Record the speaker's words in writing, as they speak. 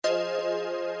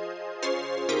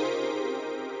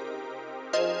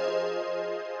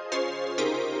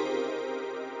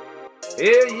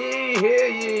Hear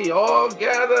ye, all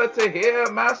gather to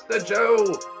hear Master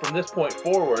Joe. From this point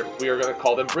forward, we are going to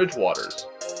call them Bridgewaters.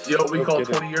 You know what we call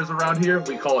 20 years around here?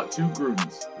 We call it 2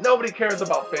 Grudens. Nobody cares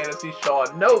about fantasy,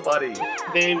 Sean. Nobody.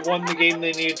 They won the game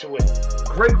they needed to win.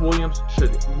 Greg Williams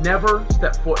should never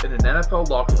step foot in an NFL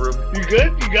locker room. You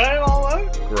good? You got it all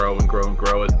out? Grow and grow and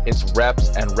grow. It's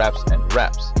reps and reps and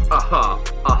reps.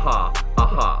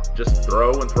 Just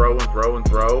throw and throw and throw and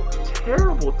throw.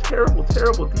 Terrible, terrible,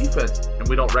 terrible defense. And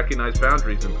we don't recognize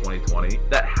boundaries in 2020.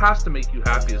 That has to make you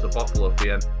happy as a Buffalo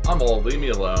fan. I'm all, leave me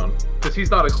alone. Because he's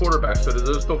not a quarterback, so do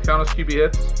those still count as QB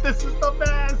hits? This is the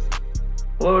best.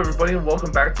 Hello, everybody, and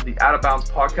welcome back to the Out of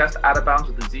Bounds podcast, Out of Bounds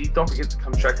with a Z. Don't forget to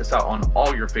come check us out on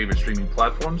all your favorite streaming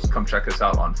platforms. Come check us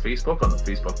out on Facebook, on the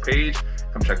Facebook page.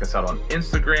 Come check us out on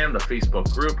Instagram, the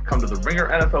Facebook group. Come to the Ringer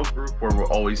NFL group, where we're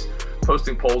always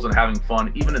posting polls and having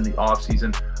fun, even in the off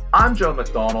season. I'm Joe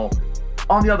McDonald.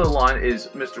 On the other line is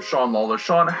Mr. Sean Lawler.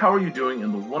 Sean, how are you doing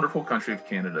in the wonderful country of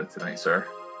Canada tonight, sir?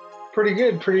 Pretty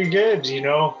good. You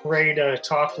know, ready to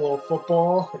talk a little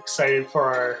football. Excited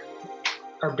for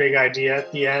our big idea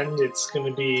at the end. It's going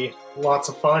to be lots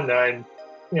of fun. And,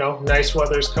 you know, nice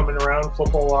weather's coming around,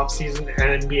 football off season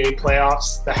and NBA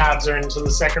playoffs. The Habs are into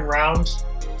the second round.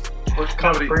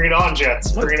 Bring it on,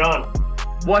 Jets. Bring it on.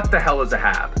 What the hell is a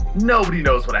hab? Nobody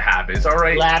knows what a hab is, all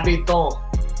right? L'habitant.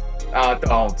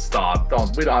 Don't stop.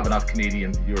 We don't have enough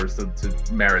Canadian viewers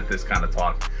to merit this kind of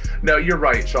talk. No, you're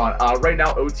right, Sean. Right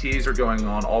now, OTAs are going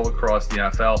on all across the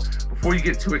NFL. Before you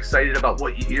get too excited about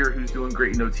what you hear, who's doing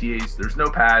great in OTAs, there's no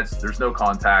pads, there's no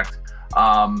contact.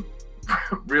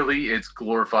 Really, it's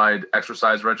glorified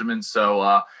exercise regimen.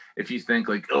 So if you think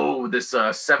like, oh, this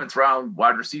seventh round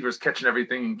wide receivers catching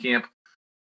everything in camp,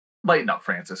 lighten up,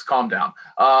 Francis. Calm down.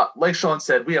 Like Sean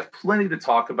said, we have plenty to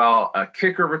talk about. A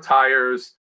kicker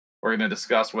retires. We're going to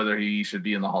discuss whether he should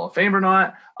be in the Hall of Fame or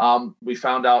not. We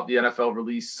found out the NFL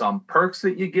released some perks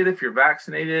that you get if you're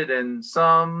vaccinated and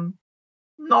some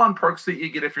non-perks that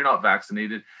you get if you're not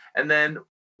vaccinated. And then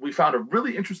we found a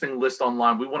really interesting list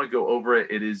online. We want to go over it.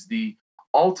 It is the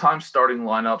all-time starting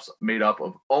lineups made up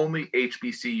of only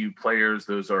HBCU players.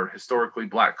 Those are historically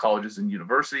Black colleges and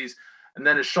universities. And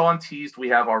then as Sean teased, we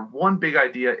have our one big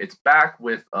idea. It's back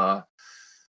with a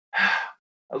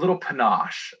little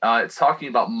panache. It's talking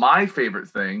about my favorite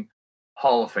thing,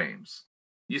 Hall of Fames.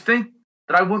 You think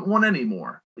that I wouldn't want any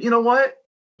more. But you know what?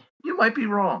 You might be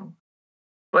wrong.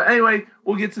 But anyway,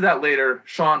 we'll get to that later.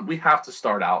 Sean, we have to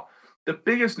start out. The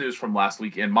biggest news from last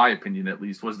week, in my opinion at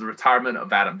least, was the retirement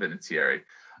of Adam Vinatieri.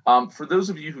 For those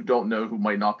of you who don't know, who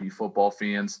might not be football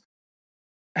fans,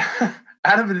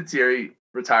 Adam Vinatieri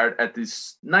retired at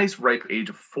this nice ripe age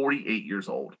of 48 years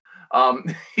old.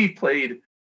 He played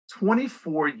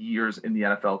 24 years in the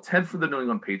NFL, 10 for the New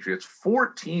England Patriots,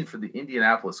 14 for the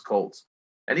Indianapolis Colts,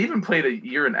 and even played a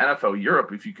year in NFL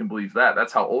Europe, if you can believe that.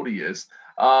 That's how old he is.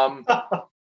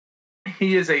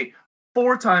 He is a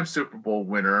 4-time Super Bowl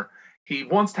winner. He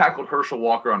once tackled Herschel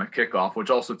Walker on a kickoff, which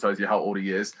also tells you how old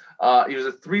he is. He was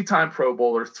a 3-time Pro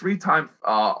Bowler, 3-time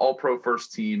All-Pro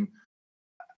first team.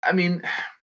 I mean,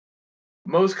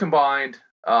 most combined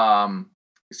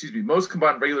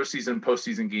regular season and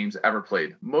postseason games ever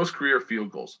played, most career field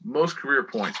goals, most career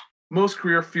points, most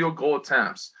career field goal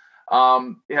attempts.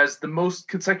 It has the most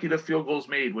consecutive field goals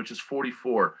made, which is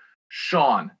 44.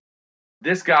 Sean,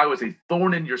 this guy was a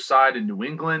thorn in your side in New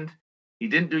England. He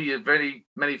didn't do you very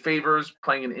many favors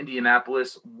playing in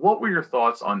Indianapolis. What were your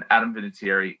thoughts on Adam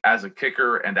Vinatieri as a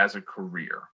kicker and as a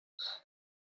career?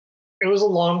 It was a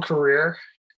long career.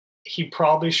 He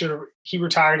probably he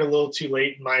retired a little too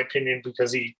late, in my opinion,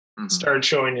 because he started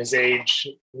showing his age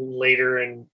later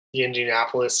in the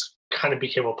Indianapolis, kind of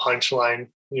became a punchline.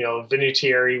 You know,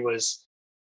 Vinatieri was,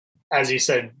 as you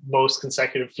said, most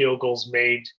consecutive field goals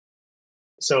made.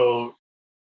 So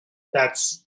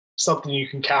that's something you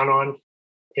can count on.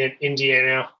 In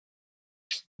Indiana,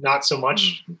 not so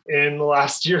much in the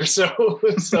last year or so.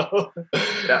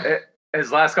 Yeah,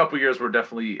 his last couple of years were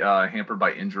definitely hampered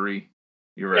by injury.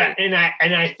 You're right. Yeah,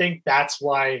 and I think that's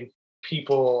why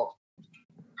people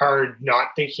are not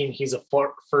thinking he's a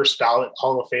first ballot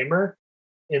Hall of Famer.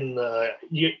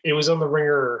 It was on the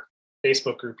Ringer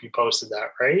Facebook group you posted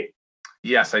that, right?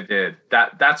 Yes, I did.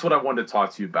 That's what I wanted to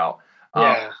talk to you about.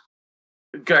 Yeah.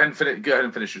 Go ahead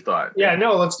and finish your thought. Yeah,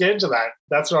 no, let's get into that.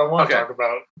 That's what I want to talk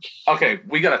about. Okay,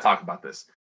 we got to talk about this.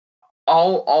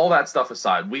 All that stuff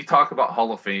aside, we talk about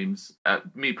Hall of Fames.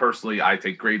 Me personally, I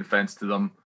take great offense to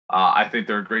them. I think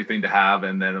they're a great thing to have,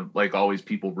 and then, like always,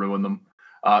 people ruin them,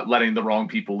 letting the wrong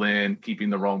people in, keeping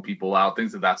the wrong people out,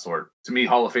 things of that sort. To me,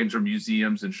 Hall of Fames are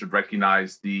museums and should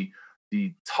recognize the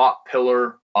top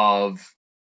pillar of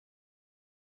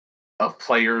of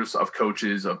players, of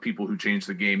coaches, of people who change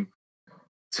the game.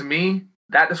 To me,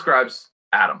 that describes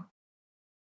Adam.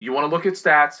 You want to look at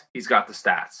stats, he's got the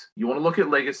stats. You want to look at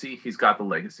legacy, he's got the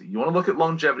legacy. You want to look at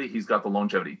longevity, he's got the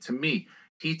longevity. To me,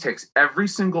 he ticks every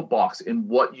single box in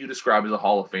what you describe as a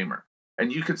Hall of Famer.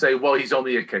 And you could say, well, he's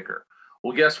only a kicker.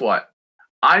 Well, guess what?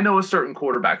 I know a certain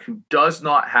quarterback who does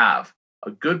not have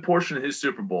a good portion of his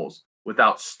Super Bowls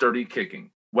without sturdy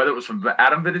kicking, whether it was from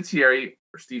Adam Vinatieri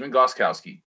or Stephen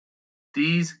Gostkowski.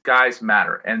 These guys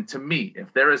matter. And to me,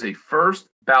 if there is a first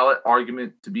ballot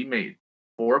argument to be made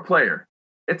for a player,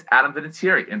 it's Adam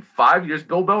Vinatieri. In 5 years,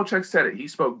 Bill Belichick said it. He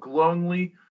spoke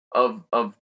glowingly of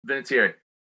Vinatieri.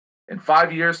 In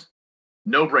 5 years,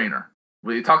 no-brainer.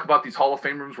 When you talk about these Hall of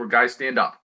Fame rooms where guys stand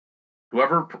up,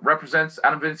 whoever represents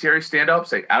Adam Vinatieri, stand up,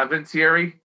 say Adam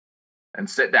Vinatieri, and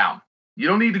sit down. You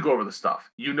don't need to go over the stuff.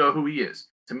 You know who he is.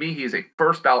 To me, he is a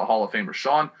first ballot Hall of Famer.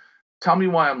 Sean, tell me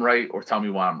why I'm right or tell me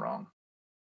why I'm wrong.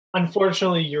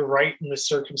 Unfortunately, you're right in this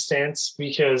circumstance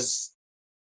because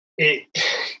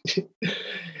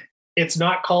it's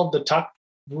not called the tuck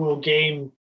rule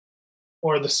game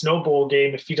or the snow bowl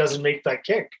game if he doesn't make that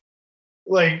kick.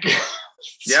 Like,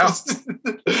 yeah,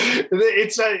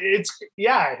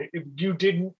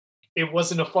 it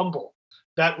wasn't a fumble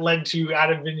that led to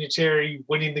Adam Vinatieri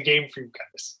winning the game for you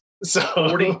guys.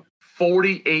 So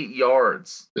 48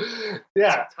 yards.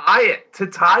 Yeah. To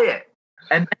tie it.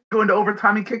 And then go into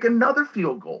overtime and kick another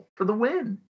field goal for the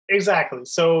win. Exactly.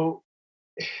 So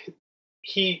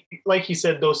he, like he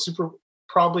said, those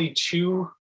probably 2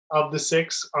 of the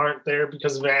 6 aren't there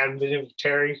because of Adam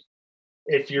Vinatieri.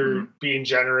 If you're being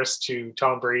generous to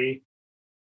Tom Brady,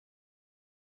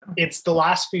 it's the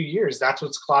last few years. That's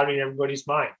what's clouding everybody's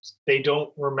minds. They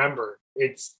don't remember.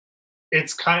 It's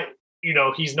kind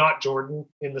of, he's not Jordan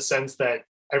in the sense that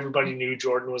everybody knew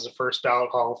Jordan was a first ballot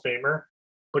Hall of Famer.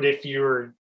 But if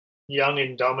you're young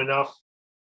and dumb enough,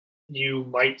 you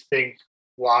might think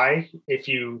why if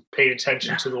you paid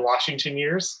attention to the Washington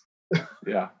years.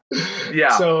 Yeah.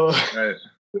 So right.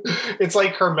 It's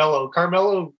like Carmelo.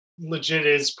 Carmelo legit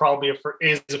is probably a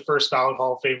first ballot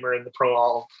Hall of Famer in the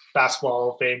Basketball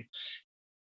Hall of Fame.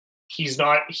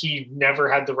 He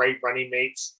never had the right running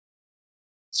mates.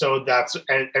 So that's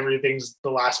everything's the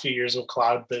last few years will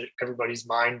cloud everybody's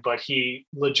mind, but he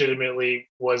legitimately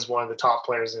was one of the top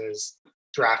players in his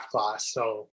draft class.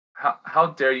 So how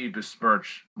dare you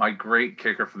besmirch my great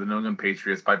kicker for the New England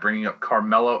Patriots by bringing up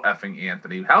Carmelo effing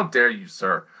Anthony? How dare you,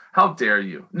 sir? How dare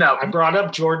you? No, I brought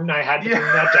up Jordan. I had to bring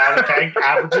that down. Okay,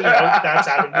 averaging out. That's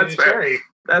Adam Vinatieri.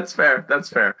 That's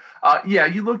fair. Yeah,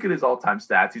 you look at his all-time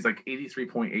stats. He's like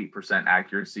 83.8%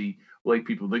 accuracy. Like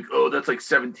people think, oh, that's like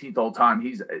 17th all time.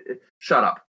 He's shut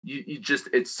up. You just,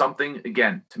 it's something,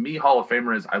 again, to me, Hall of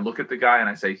Famer is I look at the guy and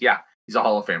I say, yeah, he's a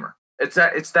Hall of Famer.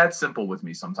 It's that simple with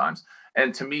me sometimes.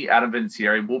 And to me, Adam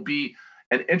Vinatieri will be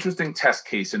an interesting test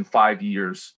case in 5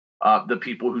 years. The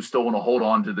people who still want to hold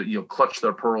on to the, clutch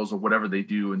their pearls or whatever they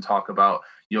do and talk about,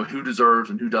 who deserves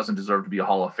and who doesn't deserve to be a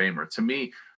Hall of Famer. To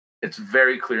me, it's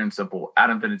very clear and simple.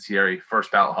 Adam Vinatieri,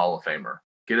 first ballot Hall of Famer.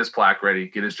 Get his plaque ready,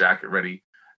 get his jacket ready.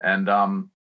 And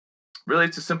really,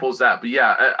 it's as simple as that. But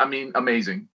yeah, I mean,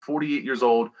 amazing. 48 years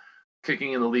old,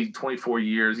 kicking in the league 24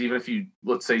 years. Even if you,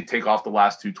 let's say, take off the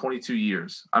last 22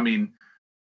 years. I mean,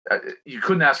 you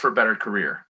couldn't ask for a better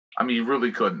career. I mean, you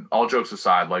really couldn't. All jokes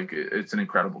aside, like it's an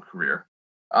incredible career.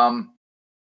 I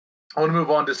want to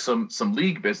move on to some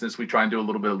league business. We try and do a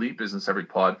little bit of league business every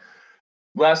pod.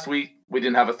 Last week, we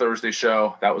didn't have a Thursday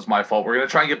show. That was my fault. We're going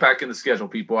to try and get back in the schedule,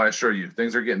 people. I assure you,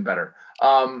 things are getting better.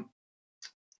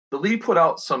 The league put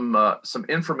out some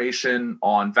information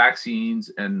on vaccines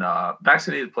and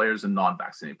vaccinated players and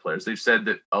non-vaccinated players. They've said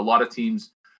that a lot of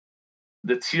teams,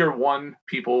 the tier 1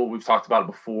 people, we've talked about it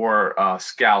before,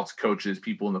 scouts, coaches,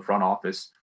 people in the front office,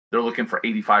 they're looking for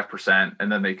 85%,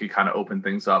 and then they could kind of open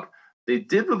things up. They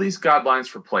did release guidelines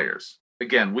for players.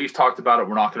 Again, we've talked about it.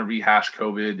 We're not going to rehash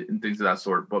COVID and things of that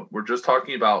sort, but we're just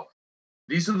talking about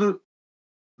these are the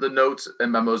notes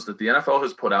and memos that the NFL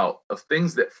has put out of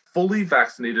things that fully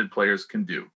vaccinated players can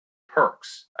do.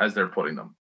 Perks, as they're putting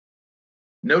them.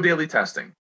 No daily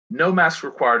testing. No mask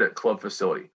required at club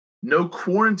facility. No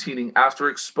quarantining after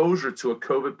exposure to a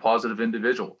COVID-positive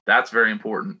individual. That's very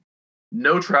important.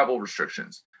 No travel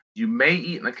restrictions. You may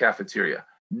eat in the cafeteria.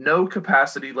 No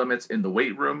capacity limits in the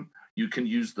weight room. You can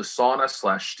use the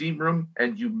sauna/steam room,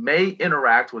 and you may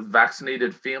interact with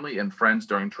vaccinated family and friends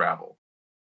during travel.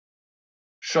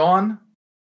 Sean,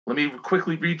 let me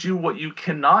quickly read you what you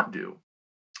cannot do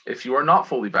if you are not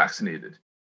fully vaccinated.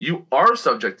 You are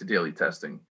subject to daily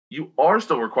testing. You are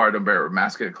still required to wear a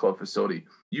mask at a club facility.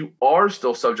 You are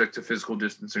still subject to physical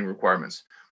distancing requirements.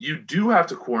 You do have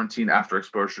to quarantine after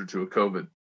exposure to a COVID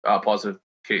positive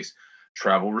case.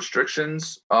 Travel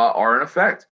restrictions are in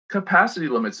effect. Capacity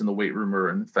limits in the weight room are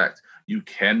in effect. You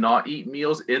cannot eat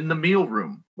meals in the meal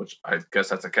room, which I guess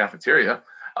that's a cafeteria.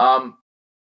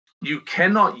 You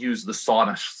cannot use the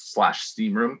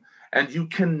sauna/steam room, and you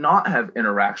cannot have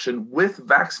interaction with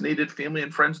vaccinated family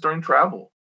and friends during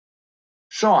travel.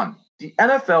 Sean, the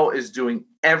NFL is doing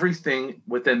everything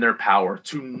within their power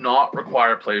to not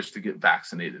require players to get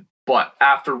vaccinated. But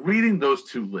after reading those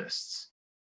two lists,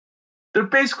 they're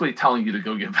basically telling you to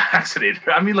go get vaccinated.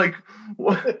 I mean, like,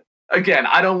 what? Again,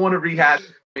 I don't want to rehash.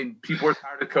 I mean, people are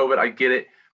tired of COVID. I get it.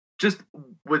 Just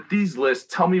with these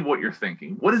lists, tell me what you're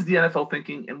thinking. What is the NFL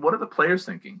thinking, and what are the players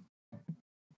thinking?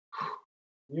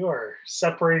 You are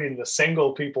separating the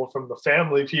single people from the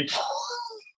family people.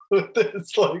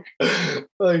 It's like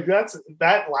that's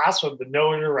that last one, the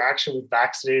no interaction with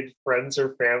vaccinated friends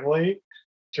or family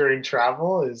during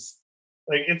travel is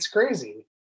like, it's crazy.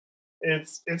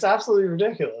 It's absolutely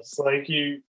ridiculous. Like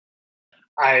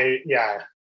I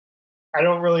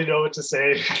don't really know what to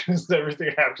say because everything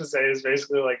I have to say is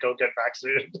basically like, go get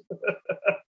vaccinated.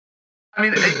 I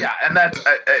mean, yeah, and that's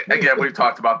again, we've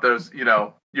talked about those, you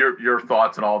know, your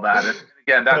thoughts and all that. And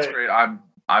again, that's great. I'm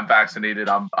vaccinated.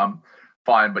 I'm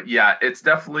fine, but yeah, it's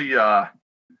definitely. I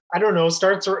don't know.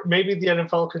 Maybe the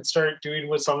NFL could start doing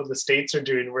what some of the states are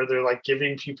doing, where they're like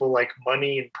giving people like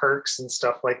money and perks and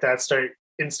stuff like that.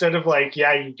 Instead of like,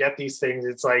 yeah, you get these things.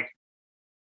 It's like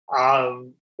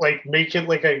make it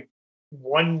like a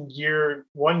 1 year,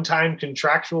 one-time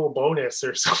contractual bonus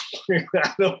or something.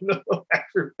 I don't know.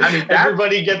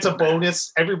 Everybody gets a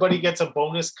bonus. Everybody gets a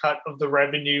bonus cut of the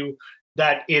revenue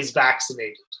that is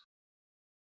vaccinated.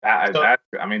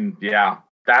 I mean, yeah,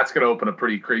 that's going to open a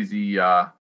pretty crazy.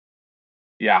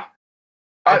 Yeah,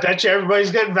 I bet you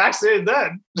everybody's getting vaccinated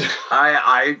then.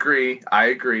 I agree.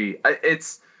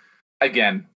 It's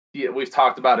again, we've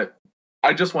talked about it.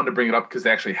 I just wanted to bring it up because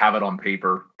they actually have it on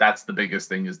paper. That's the biggest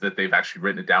thing, is that they've actually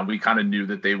written it down. We kind of knew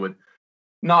that they would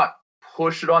not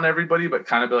push it on everybody, but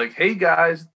kind of be like, hey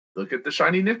guys, look at the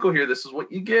shiny nickel here. This is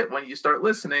what you get when you start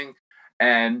listening.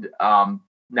 And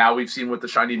now we've seen what the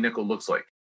shiny nickel looks like.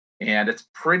 And it's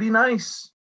pretty nice.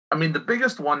 I mean, the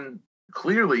biggest one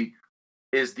clearly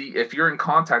is if you're in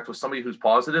contact with somebody who's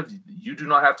positive, you do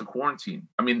not have to quarantine.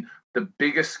 I mean, the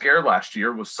biggest scare last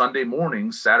year was Sunday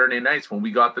mornings, Saturday nights, when we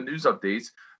got the news updates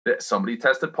that somebody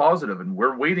tested positive, and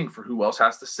we're waiting for who else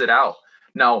has to sit out.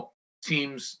 Now,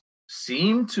 teams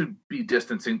seem to be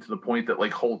distancing to the point that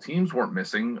like whole teams weren't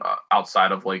missing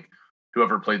outside of like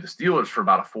whoever played the Steelers for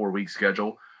about a 4-week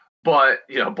schedule, but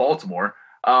Baltimore.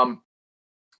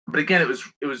 But again, it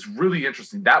was really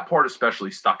interesting. That part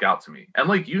especially stuck out to me. And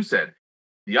like you said,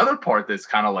 the other part that's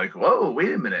kind of like, whoa,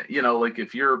 wait a minute. Like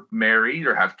if you're married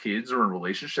or have kids or in a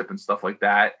relationship and stuff like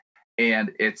that,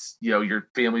 and it's, your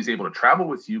family's able to travel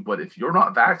with you, but if you're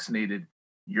not vaccinated,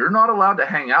 you're not allowed to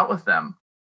hang out with them.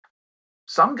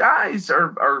 Some guys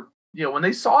are when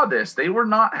they saw this, they were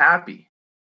not happy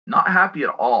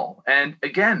at all. And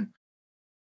again,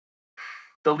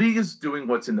 the league is doing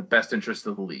what's in the best interest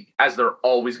of the league, as they're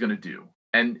always going to do.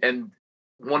 And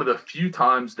one of the few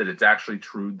times that it's actually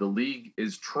true, the league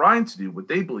is trying to do what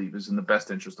they believe is in the best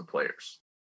interest of players.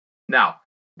 Now,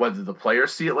 whether the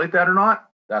players see it like that or not,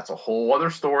 that's a whole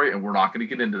other story, and we're not going to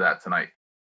get into that tonight.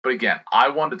 But again, I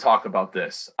wanted to talk about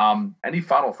this. Any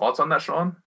final thoughts on that,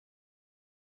 Sean?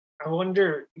 I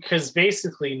wonder, because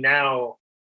basically now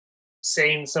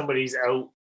saying somebody's out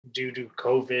due to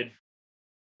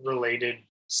COVID-related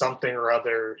something or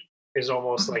other is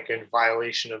almost like in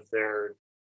violation of their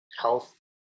health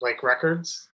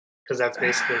records, because that's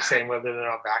basically saying whether they're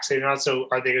not vaccinated or not. So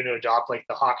are they going to adopt like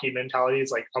the hockey mentality?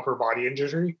 It's like upper body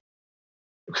injury.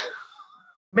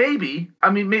 Maybe. I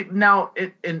mean, now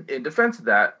in defense of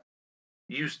that,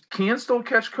 you can still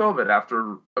catch COVID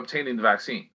after obtaining the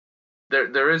vaccine.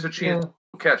 There is a chance to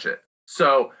catch it.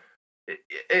 So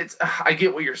it's I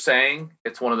get what you're saying.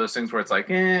 It's one of those things where it's like,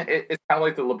 it's kind of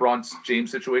like the LeBron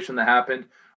James situation that happened,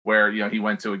 where he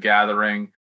went to a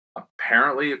gathering.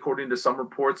 Apparently, according to some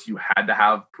reports, you had to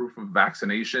have proof of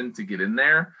vaccination to get in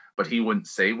there, but he wouldn't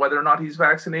say whether or not he's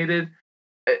vaccinated.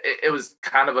 It was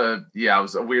kind of it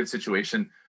was a weird situation.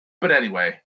 But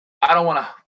anyway, I don't want to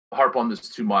harp on this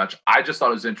too much. I just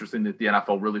thought it was interesting that the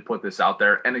NFL really put this out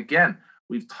there. And again,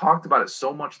 we've talked about it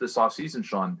so much this offseason,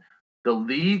 Sean. The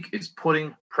league is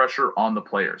putting pressure on the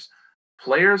players.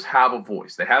 Players have a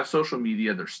voice. They have social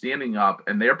media. They're standing up,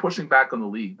 and they're pushing back on the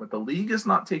league. But the league is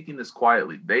not taking this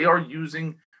quietly. They are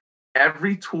using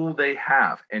every tool they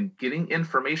have and getting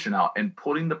information out and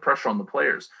putting the pressure on the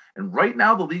players. And right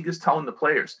now, the league is telling the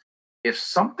players, if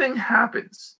something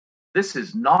happens, this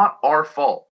is not our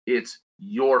fault. It's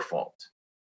your fault.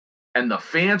 And the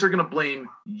fans are going to blame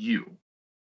you.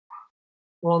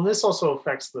 Well, and this also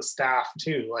affects the staff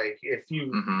too. Like, if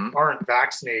you aren't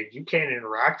vaccinated, you can't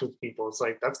interact with people. It's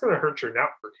like, that's going to hurt your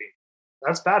networking.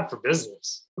 That's bad for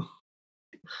business.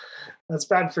 That's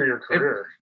bad for your career.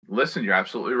 Listen, you're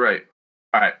absolutely right.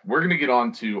 All right, we're going to get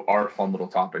on to our fun little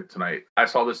topic tonight. I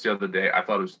saw this the other day. I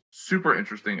thought it was super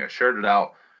interesting. I shared it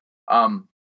out.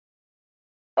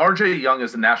 RJ Young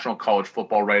is a national college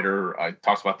football writer. He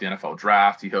talks about the NFL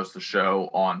draft. He hosts a show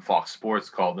on Fox Sports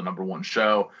called The Number One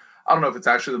Show. I don't know if it's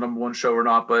actually the number one show or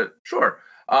not, but sure.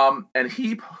 And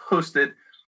he posted,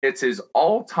 it's his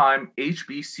all-time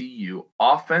HBCU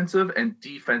offensive and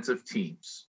defensive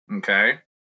teams. Okay.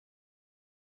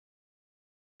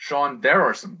 Sean, there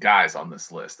are some guys on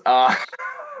this list. I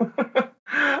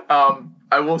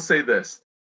will say this.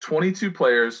 22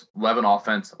 players, 11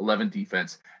 offense, 11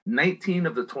 defense. 19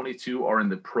 of the 22 are in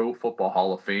the Pro Football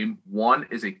Hall of Fame. One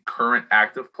is a current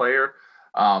active player.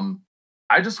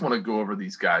 I just want to go over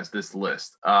these guys, this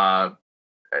list.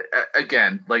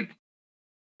 Again, like,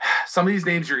 some of these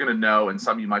names you're going to know, and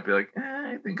some you might be like,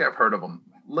 I think I've heard of them.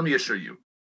 Let me assure you,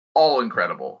 all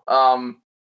incredible.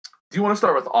 Do you want to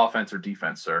start with offense or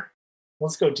defense, sir?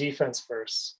 Let's go defense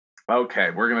first.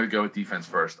 Okay, we're going to go with defense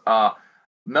first.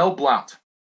 Mel Blount,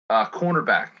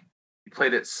 cornerback. He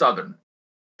played at Southern.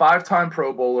 5-time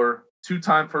Pro Bowler,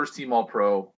 2-time first-team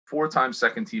All-Pro, 4-time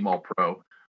second-team All-Pro.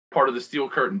 Part of the Steel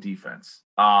Curtain defense.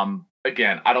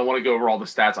 Again, I don't want to go over all the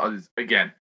stats.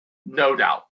 Again, no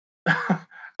doubt.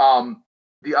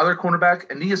 The other cornerback,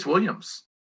 Aeneas Williams.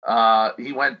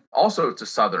 He went also to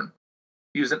Southern.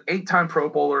 He was an 8-time Pro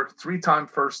Bowler, 3-time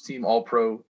first-team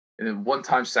All-Pro, and then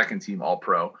 1-time second-team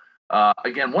All-Pro.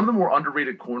 Again, one of the more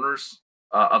underrated corners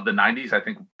of the 90s. I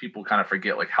think people kind of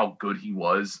forget like how good he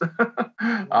was.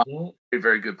 A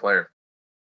very good player.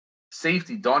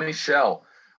 Safety, Donnie Shell.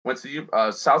 Went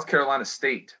to South Carolina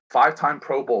State, 5-time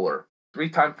Pro Bowler,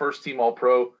 3-time first-team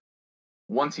All-Pro,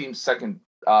 1-time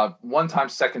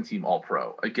second-team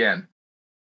All-Pro. Again,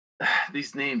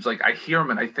 these names, like, I hear them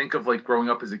and I think of like growing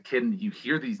up as a kid, and you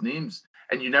hear these names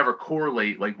and you never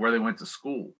correlate like where they went to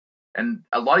school. And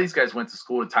a lot of these guys went to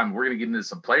school at a time. We're going to get into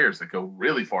some players that go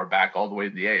really far back, all the way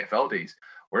to the AFL days,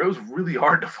 where it was really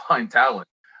hard to find talent,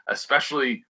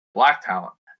 especially black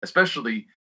talent, especially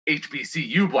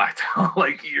HBCU black talent.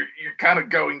 Like, you're kind of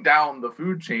going down the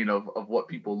food chain of what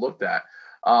people looked at.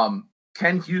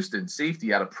 Ken Houston,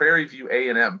 safety out of Prairie View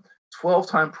A&M,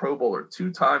 12-time Pro Bowler,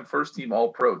 2-time first-team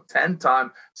All-Pro,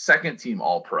 10-time second-team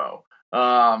All-Pro.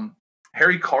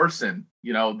 Harry Carson,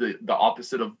 the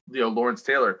opposite of Lawrence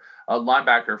Taylor, a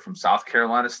linebacker from South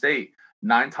Carolina State,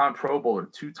 9-time Pro Bowler,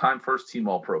 2-time first-team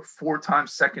All-Pro, 4-time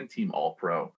second-team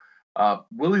All-Pro.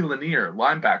 Willie Lanier,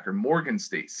 linebacker, Morgan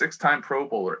State, 6-time Pro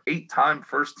Bowler, 8-time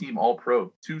first-team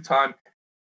All-Pro, 2-time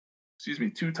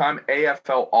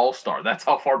AFL All-Star. That's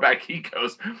how far back he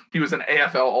goes. He was an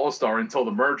AFL All-Star until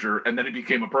the merger, and then he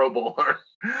became a Pro Bowler.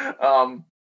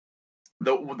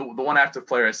 The one active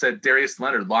player I said, Darius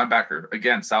Leonard, linebacker,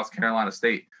 again, South Carolina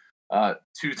State,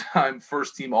 2-time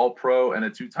first-team All-Pro and a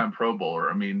 2-time Pro Bowler.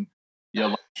 I mean,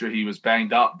 he was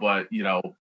banged up, but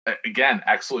again,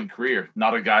 excellent career.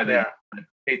 Not a guy that you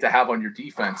hate to have on your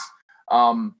defense.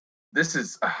 This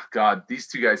is these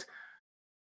two guys.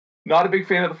 Not a big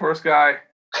fan of the first guy.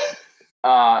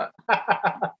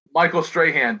 Michael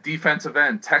Strahan, defensive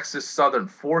end, Texas Southern,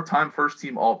 4-time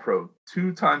first-team All-Pro,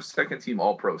 2-time second-team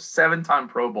All-Pro, 7-time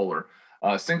Pro Bowler,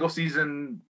 single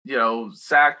season,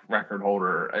 sack record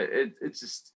holder. It's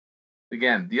just,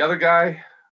 again, the other guy,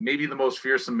 maybe the most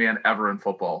fearsome man ever in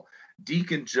football.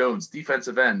 Deacon Jones,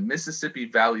 defensive end, Mississippi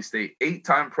Valley State,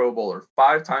 8-time Pro Bowler,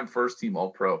 5-time first-team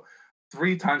All-Pro,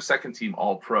 3-time second-team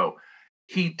All-Pro.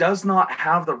 He does not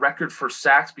have the record for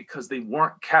sacks because they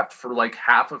weren't kept for like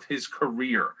half of his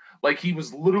career. Like, he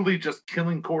was literally just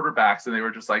killing quarterbacks, and they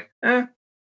were just like,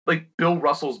 like Bill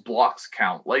Russell's blocks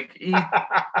count. Like, he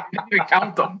didn't even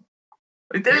count them.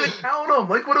 They didn't even count them.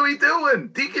 Like, what are we doing?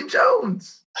 Deacon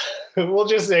Jones. We'll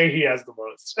just say he has the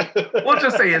most. We'll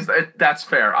just say that's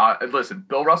fair. Listen,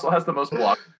 Bill Russell has the most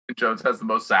blocks. Deacon Jones has the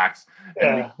most sacks.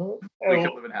 And we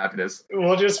can live in happiness.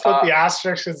 We'll just put the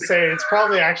asterisk and say it's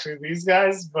probably actually these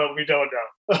guys, but we don't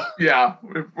know. Yeah,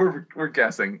 we're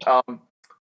guessing.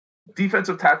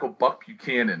 Defensive tackle Buck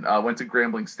Buchanan went to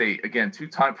Grambling State. Again,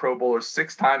 2-time Pro Bowler,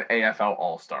 6-time AFL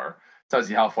All-Star. Tells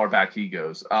you how far back he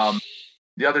goes.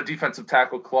 The other defensive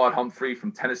tackle, Claude Humphrey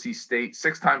from Tennessee State,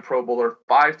 6-time Pro Bowler,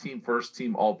 5-team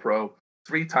first-team All-Pro,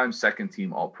 3-time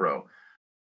second-team All-Pro.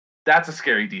 That's a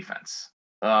scary defense.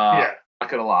 Not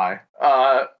going to lie.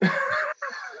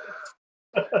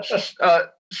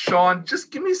 Sean,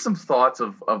 just give me some thoughts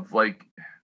of like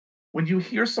when you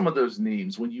hear some of those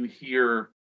names, when you hear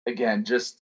again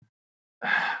just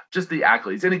the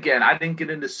accolades. And again, I didn't get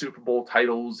into Super Bowl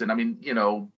titles, and I mean,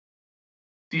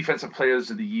 defensive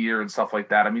players of the year and stuff like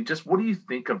that. I mean, just what do you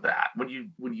think of that when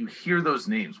you hear those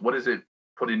names? What does it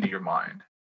put into your mind?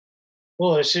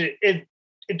 Well, it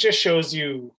just shows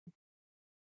you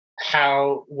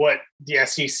what the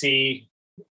SEC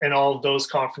and all of those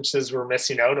conferences were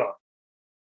missing out on.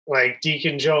 Like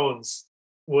Deacon Jones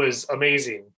was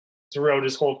amazing throughout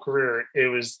his whole career.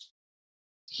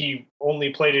 He only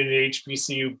played in an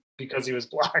HBCU because he was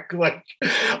black. Like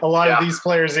a lot of these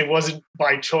players, it wasn't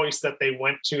by choice that they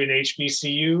went to an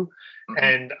HBCU. Mm-hmm.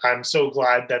 And I'm so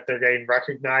glad that they're getting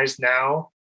recognized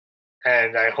now.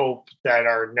 And I hope that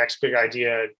our next big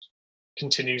idea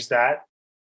continues that.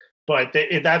 But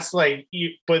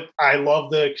but I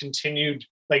love the continued,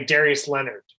 like Darius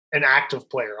Leonard, an active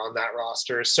player on that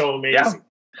roster, is so amazing.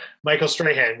 Yeah. Michael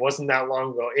Strahan wasn't that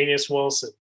long ago. Aeneas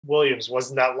Williams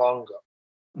wasn't that long ago.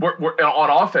 We're on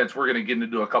offense. We're going to get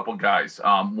into a couple guys.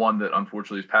 One that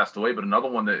unfortunately has passed away, but another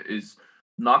one that is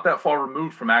not that far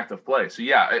removed from active play. So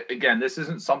yeah, again, this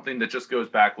isn't something that just goes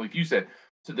back, like you said,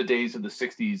 to the days of the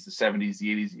 60s, the 70s,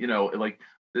 the 80s. Like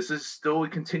this is still a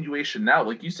continuation now.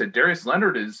 Like you said, Darius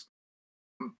Leonard is,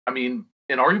 I mean,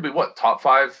 in arguably top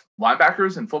 5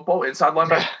 linebackers in football, inside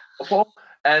linebacker in football,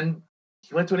 and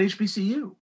he went to an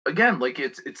HBCU. Again, like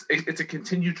it's a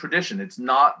continued tradition. It's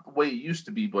not the way it used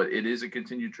to be, but it is a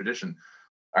continued tradition.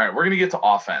 All right, we're gonna get to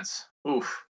offense.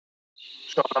 Oof,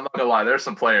 Sean, I'm not gonna lie, there's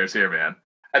some players here, man.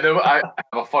 And then I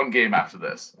have a fun game after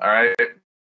this. All right.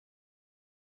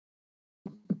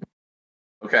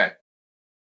 Okay.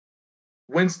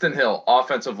 Winston Hill,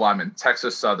 offensive lineman,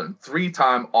 Texas Southern,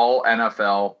 3-time All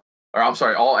AFL,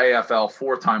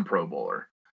 4-time Pro Bowler.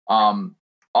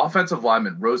 Offensive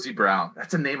lineman, Rosie Brown.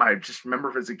 That's a name I just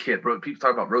remember as a kid. People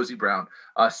talk about Rosie Brown.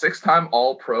 6-time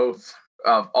All-Pro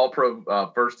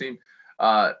first team.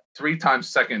 3-time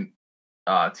second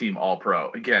team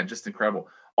All-Pro. Again, just incredible.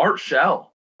 Art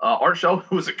Shell,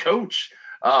 who was a coach.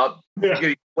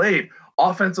 He played.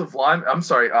 Offensive line.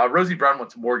 Rosie Brown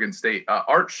went to Morgan State.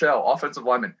 Art Shell, offensive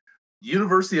lineman,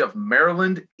 University of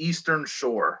Maryland Eastern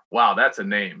Shore. Wow, that's a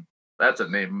name.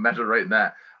 Imagine writing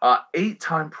that.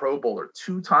 8-time Pro Bowler,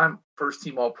 2-time first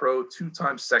team All-Pro,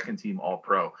 2-time second team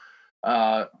All-Pro.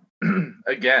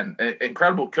 Again,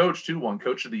 incredible coach too. Won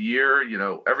Coach of the Year.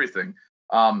 Everything.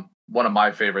 One of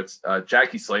my favorites,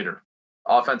 Jackie Slater,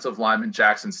 offensive lineman,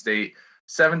 Jackson State.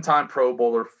 7-time Pro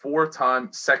Bowler, 4-time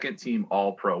second team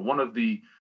All-Pro. One of the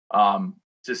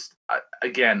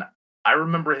again, I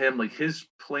remember him, like his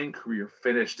playing career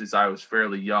finished as I was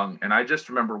fairly young. And I just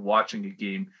remember watching a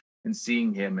game and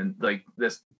seeing him and like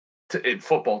this in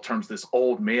football terms, this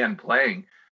old man playing,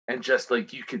 and just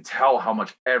like you could tell how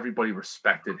much everybody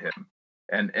respected him.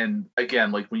 And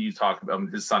again, like when you talk about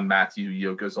his son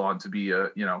Matthew, goes on to be a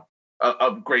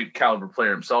great caliber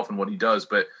player himself and what he does,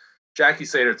 but Jackie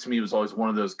Slater to me was always one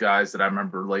of those guys that I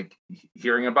remember like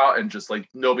hearing about, and just like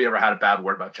nobody ever had a bad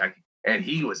word about Jackie. And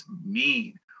he was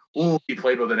mean. Ooh, he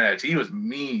played with an edge. He was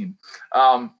mean.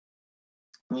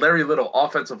 Larry Little,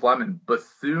 offensive lineman,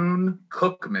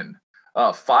 Bethune-Cookman,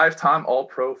 5-time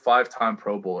All-Pro, 5-time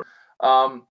Pro Bowler.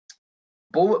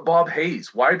 Bullet Bob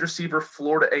Hayes, wide receiver,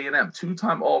 Florida A&M,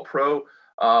 2-time All-Pro,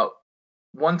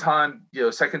 1-time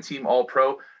second team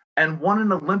All-Pro, and won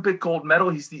an Olympic gold medal.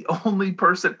 He's the only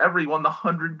person ever. He won the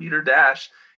 100-meter dash.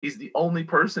 He's the only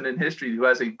person in history who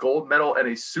has a gold medal and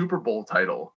a Super Bowl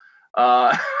title.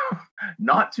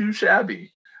 Not too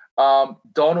shabby.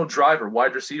 Donald Driver,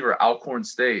 wide receiver, Alcorn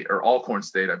State,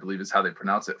 I believe is how they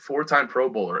pronounce it. 4-time Pro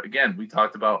Bowler. Again, we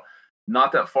talked about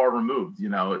not that far removed.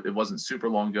 It wasn't super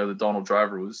long ago that Donald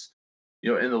Driver was,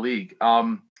 in the league.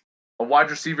 A wide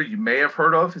receiver you may have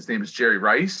heard of. His name is Jerry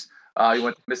Rice. He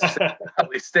went to Mississippi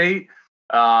Valley State.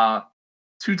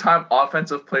 2-time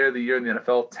Offensive Player of the Year in the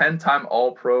NFL. 10-time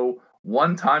All-Pro.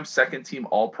 1-time second team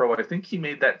All-Pro. I think he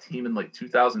made that team in like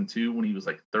 2002 when he was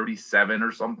like 37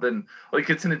 or something. Like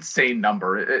it's an insane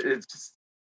number. It's just,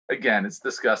 again, it's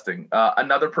disgusting.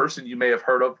 Another person you may have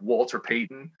heard of, Walter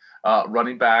Payton,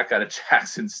 running back out of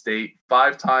Jackson State.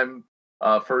 5-time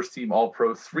first team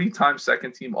All-Pro, 3-time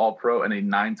second team All-Pro, and a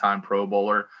 9-time Pro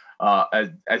Bowler.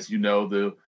 As you know,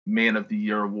 the Man of the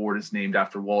Year award is named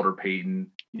after Walter Payton.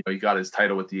 He got his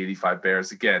title with the 85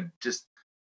 Bears. Again, just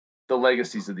the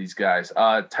legacies of these guys.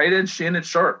 Tight end Shannon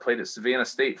Sharp played at Savannah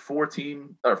State,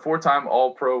 4-time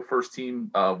All-Pro, first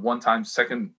team, 1-time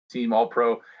second team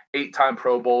All-Pro, 8-time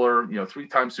Pro Bowler,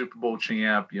 3-time Super Bowl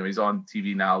champ. He's on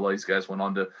TV now. A lot of these guys went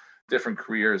on to different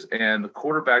careers. And the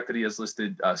quarterback that he has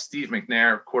listed, Steve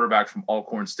McNair, quarterback from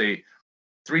Alcorn State,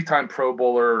 3-time Pro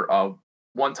Bowler,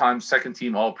 1-time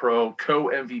second-team All-Pro,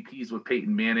 co-MVPs with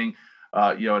Peyton Manning,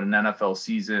 in an NFL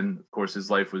season. Of course, his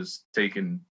life was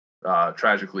taken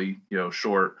tragically,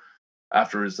 short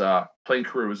after his playing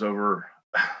career was over.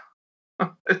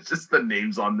 It's just the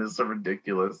names on this are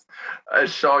ridiculous.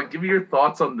 Sean, give me your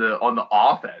thoughts on the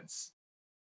offense.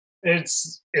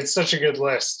 It's such a good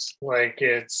list.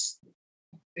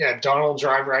 Donald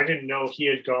Driver. I didn't know he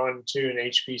had gone to an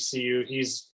HBCU.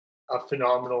 He's a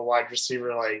phenomenal wide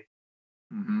receiver.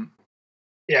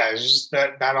 It's just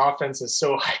that offense is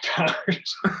so high powered.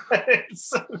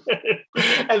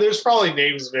 And there's probably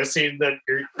names missing that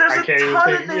there's a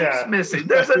ton of names missing.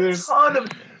 There's a ton of.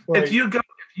 If you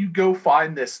go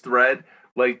find this thread,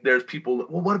 there's people.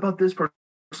 Well, what about this person?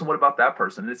 What about that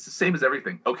person? And it's the same as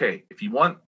everything. Okay, if you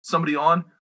want somebody on,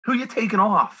 who you taking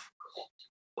off?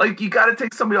 You got to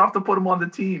take somebody off to put them on the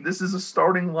team. This is a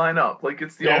starting lineup.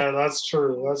 It's the that's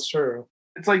true. That's true.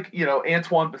 It's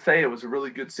Antoine Bethea was a really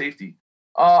good safety.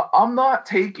 I'm not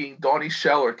taking Donnie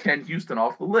Shell or Ken Houston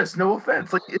off the list. No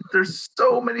offense. There's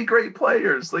so many great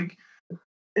players.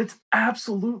 It's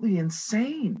absolutely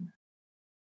insane.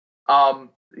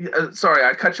 Sorry,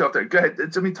 I cut you off there. Go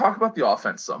ahead. Talk about the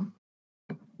offense some.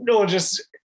 No, it's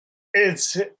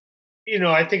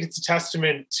I think it's a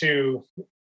testament to.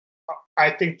 I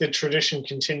think the tradition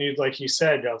continued, like you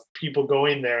said, of people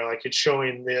going there. It's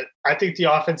showing that I think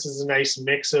the offense is a nice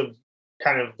mix of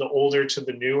kind of the older to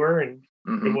the newer, and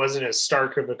it wasn't as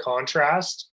stark of a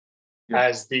contrast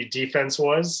as the defense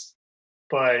was.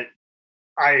 But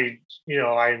I'm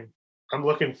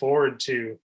looking forward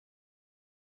to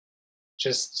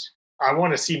I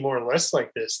want to see more lists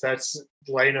like this. That's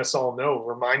letting us all know,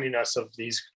 reminding us of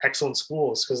these excellent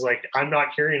schools. Because I'm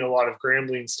not hearing a lot of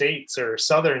Grambling States or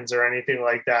Southerns or anything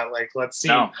like that. Let's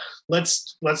see,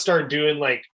 let's start doing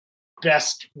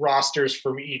best rosters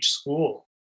from each school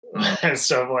and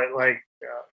stuff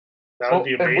that would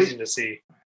be amazing to see.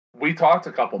 We talked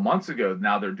a couple months ago.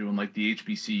 Now they're doing the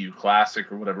HBCU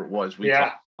Classic or whatever it was. We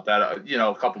talked about that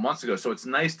a couple months ago. So it's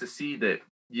nice to see that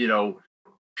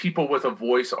people with a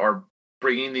voice are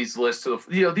bringing these lists to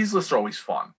these lists are always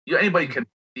fun. Anybody can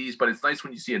these, but it's nice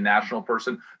when you see a national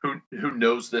person who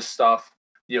knows this stuff,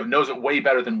 knows it way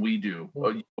better than we do.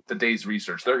 Today's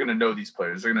research, they're going to know these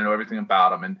players. They're going to know everything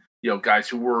about them, and guys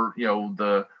who were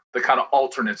the kind of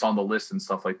alternates on the list and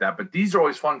stuff like that. But these are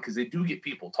always fun because they do get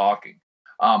people talking,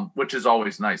 which is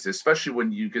always nice, especially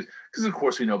when because of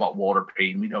course we know about Walter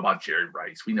Payton, we know about Jerry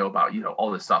Rice, we know about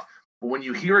all this stuff. But when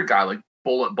you hear a guy like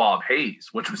Bullet Bob Hayes,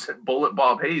 which was Bullet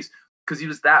Bob Hayes, because he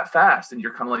was that fast, and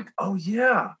you're kind of oh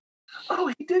yeah,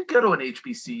 he did go to an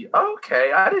HBC.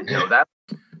 Okay, I didn't know that.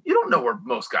 You don't know where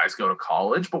most guys go to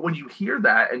college, but when you hear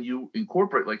that and you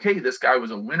incorporate hey, this guy was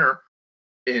a winner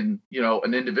in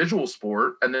an individual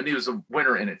sport, and then he was a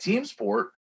winner in a team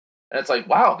sport, and it's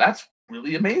wow, that's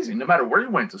really amazing. No matter where you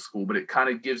went to school, but it kind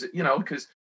of gives it, because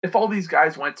if all these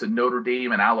guys went to Notre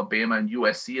Dame and Alabama and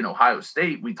USC and Ohio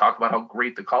State, we talk about how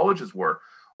great the colleges were.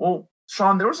 Well,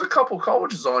 Sean, there was a couple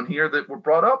colleges on here that were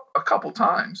brought up a couple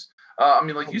times.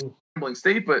 You said Grambling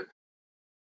State, but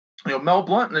Mel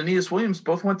Blount and Aeneas Williams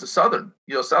both went to Southern.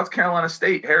 South Carolina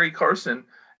State, Harry Carson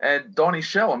and Donnie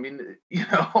Shell.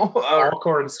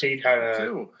 Alcorn State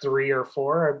had 3 or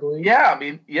 4, I believe.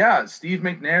 Yeah, Steve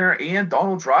McNair and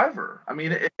Donald Driver.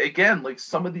 Again,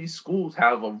 some of these schools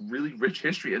have a really rich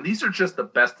history, and these are just the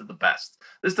best of the best.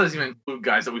 This doesn't even include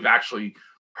guys that we've actually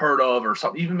heard of, or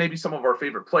something, even maybe some of our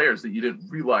favorite players that you didn't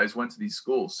realize went to these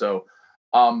schools. So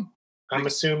I'm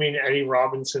assuming Eddie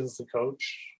Robinson's the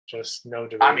coach. Just no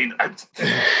debate.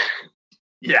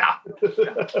 Yeah,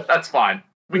 that's fine.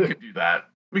 We could do that.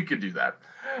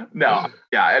 No,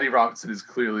 yeah, Eddie Robinson is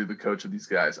clearly the coach of these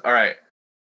guys. All right.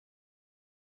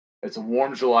 It's a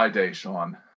warm July day,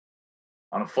 Sean,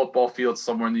 on a football field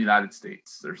somewhere in the United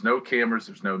States. There's no cameras.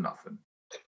 There's no nothing.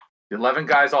 The 11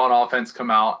 guys on offense come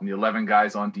out, and the 11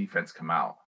 guys on defense come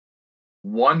out.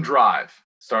 One drive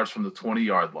starts from the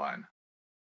 20-yard line.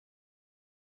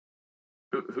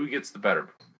 Who gets the better?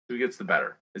 Who gets the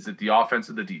better? Is it the offense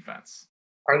or the defense?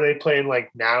 Are they playing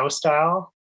now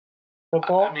style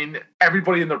football?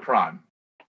 Everybody in their prime.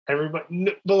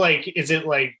 Everybody, but is it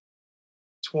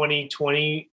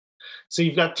 2020? So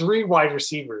you've got 3 wide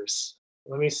receivers.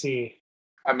 Let me see.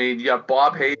 You have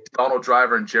Bob Hayes, Donald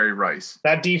Driver, and Jerry Rice.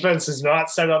 That defense is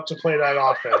not set up to play that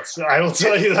offense. I will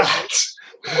tell you that.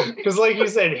 Because like you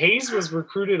said, Hayes was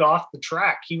recruited off the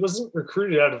track. He wasn't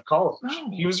recruited out of college.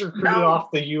 No, he was recruited off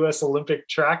the U.S. Olympic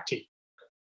track team.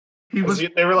 He was.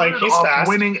 They were like, he's fast.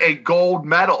 Winning a gold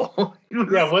medal.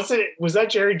 Was that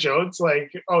Jerry Jones?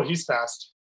 Like, oh, he's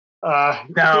fast. No,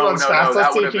 fast.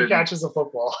 Let's see if he catches a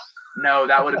football. No,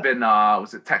 that would have been.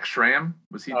 Was it Tex Schramm?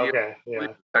 Was he? Okay, yeah.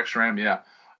 Tex Schramm, yeah.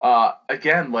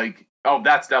 Again, like, oh,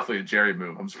 that's definitely a Jerry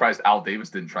move. I'm surprised Al Davis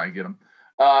didn't try and get him.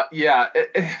 Yeah.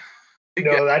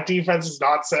 No, that defense is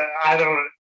not set. I don't.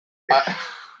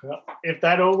 If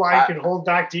that O-line can hold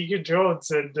back Deacon Jones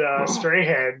and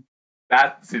Strahan,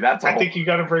 that's. I think you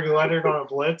got to bring Leonard on a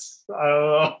blitz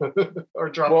or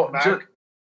drop him back.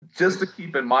 Just to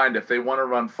keep in mind, if they want to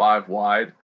run 5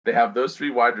 wide, they have those 3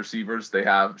 wide receivers. They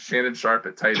have Shannon Sharp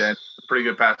at tight end, pretty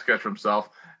good pass catcher himself,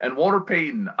 and Walter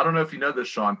Payton. I don't know if you know this,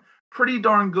 Sean. Pretty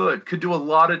darn good. Could do a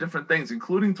lot of different things,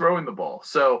 including throwing the ball.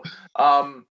 So,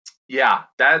 yeah,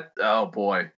 oh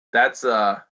boy, that's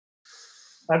a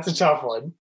tough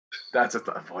one. That's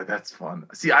fun.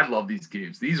 See, I love these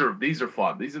games. These are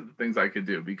fun. These are the things I could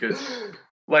do because,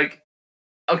 like,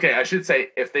 okay, I should say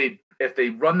if they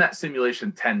run that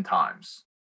simulation 10 times,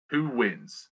 who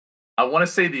wins? I want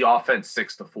to say the offense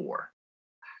 6-4.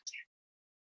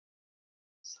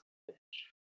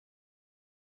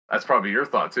 That's probably your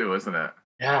thought too, isn't it?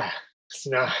 Yeah, it's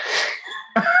not.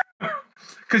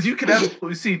 Because you could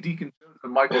absolutely see Deacon Jones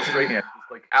and Michael Strahan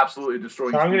just like absolutely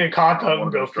destroying. So I'm going to cop out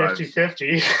and go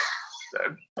 50-50.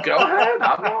 Go ahead.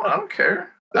 I don't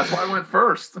care. That's why I went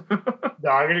first.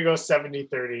 No, I'm going to go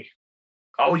 70-30.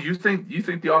 Oh, you think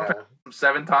the offense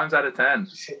 7 times out of 10?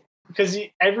 Because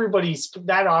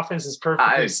that offense is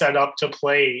perfectly set up to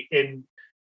play in,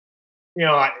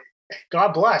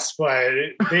 God bless, but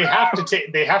they have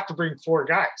to bring 4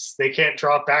 guys. They can't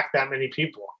drop back that many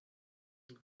people.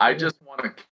 I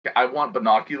want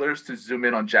binoculars to zoom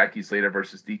in on Jackie Slater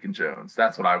versus Deacon Jones.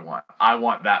 That's what I want. I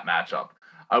want that matchup.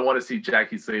 I want to see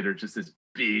Jackie Slater, just this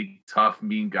big, tough,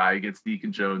 mean guy against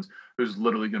Deacon Jones, who's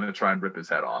literally going to try and rip his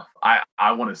head off.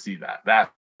 I want to see that.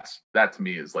 That to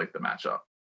me is like the matchup.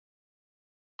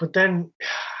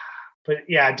 But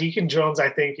yeah, Deacon Jones, I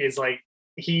think, is like,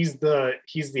 he's the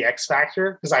X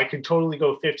factor, because I could totally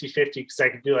go 50-50 because I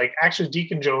could be like, actually,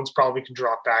 Deacon Jones probably can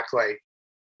drop back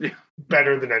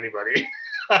better than anybody.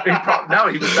 He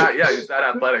was that. Yeah, he's that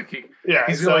athletic.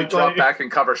 He's going to drop back and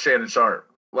cover Shannon Sharp.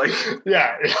 Like,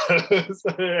 yeah.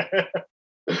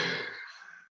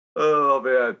 Oh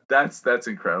man, that's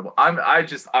incredible.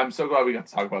 I'm so glad we got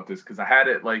to talk about this because I had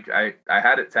it I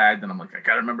had it tagged and I'm like, I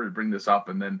gotta remember to bring this up.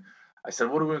 And then I said,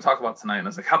 what are we going to talk about tonight? And I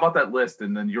was like, how about that list?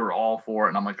 And then you're all for it.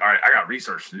 And I'm like, all right, I got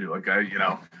research to do. Like I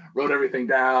wrote everything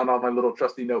down on my little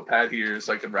trusty notepad here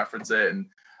so I could reference it. And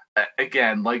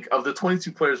again, like of the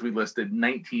 22 players we listed,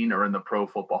 19 are in the Pro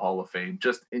Football Hall of Fame.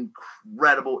 Just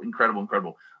incredible.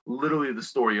 Literally the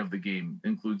story of the game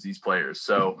includes these players.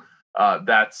 So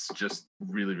that's just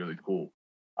really, really cool.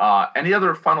 Any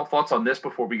other final thoughts on this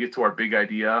before we get to our big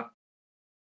idea?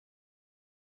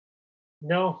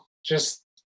 No, just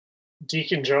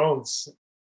Deacon Jones.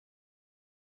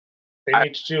 They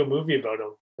need to do a movie about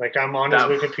him. Like I'm on his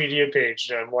Wikipedia page.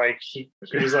 And I'm like, he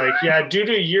was like, yeah, due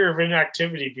to a year of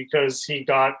inactivity because he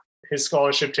got his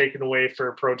scholarship taken away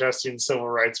for protesting the civil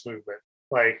rights movement.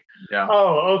 Like, yeah.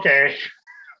 Oh, okay.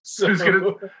 So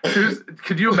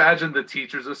could you imagine the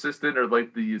teacher's assistant or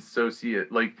like the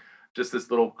associate, like just this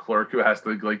little clerk who has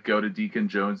to like go to Deacon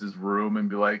Jones's room and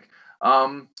be like,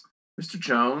 Mr.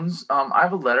 Jones, I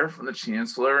have a letter from the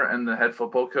chancellor and the head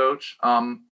football coach.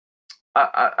 I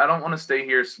don't want to stay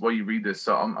here while you read this,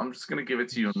 so I'm just gonna give it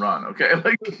to you and run, okay?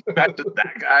 Like that's just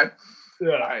that guy.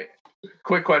 Yeah. All right.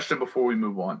 Quick question before we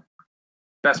move on.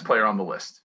 Best player on the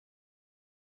list.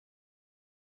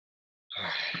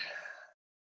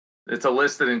 It's a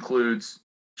list that includes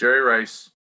Jerry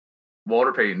Rice,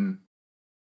 Walter Payton,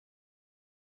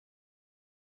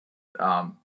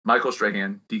 Michael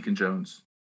Strahan, Deacon Jones,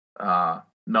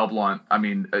 Mel Blount. I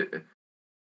mean,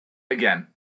 again,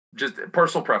 just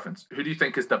personal preference. Who do you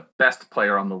think is the best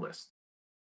player on the list?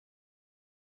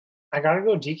 I gotta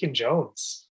go Deacon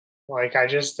Jones. Like, I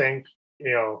just think,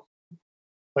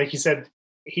 like you said,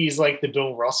 he's like the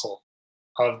Bill Russell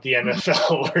of the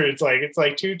NFL, where it's like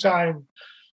 2-time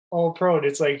All-Pro. And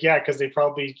it's like, yeah, because they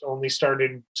probably only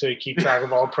started to keep track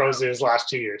of All-Pros in his last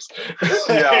 2 years.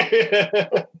 Yeah.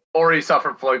 Or he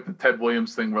suffered from like the Ted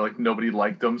Williams thing where like nobody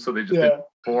liked him, so they just didn't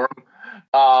for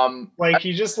him. Like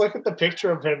you just look at the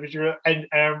picture of him and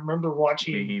I remember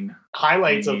watching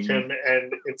highlights of him,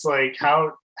 and it's like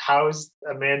how is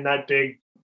a man that big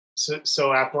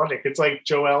so athletic? It's like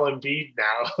Joel Embiid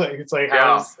now. Like it's like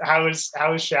how is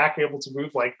Shaq able to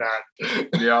move like that?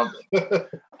 Yeah.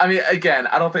 I mean, again,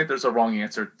 I don't think there's a wrong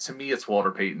answer. To me, it's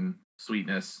Walter Payton.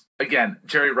 Sweetness. Again,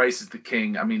 Jerry Rice is the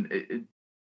king. I mean,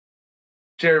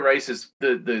 Jerry Rice is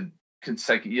the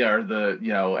consecutive, or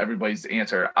the everybody's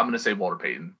answer. I'm going to say Walter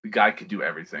Payton. The guy could do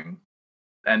everything,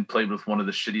 and played with one of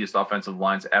the shittiest offensive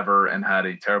lines ever, and had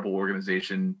a terrible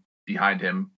organization behind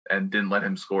him, and didn't let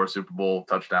him score a Super Bowl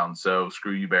touchdown. So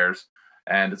screw you, Bears.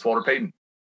 And it's Walter Payton.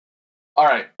 All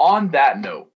right. On that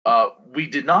note, we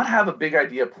did not have a big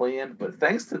idea planned, but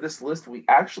thanks to this list, we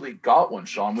actually got one.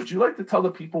 Sean, would you like to tell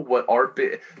the people what our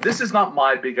big? This is not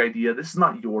my big idea. This is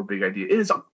not your big idea. It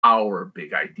is our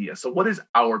big idea. So, what is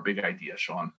our big idea,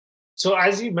 Sean? So,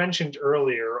 as you mentioned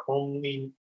earlier,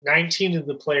 only 19 of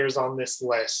the players on this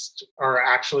list are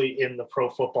actually in the Pro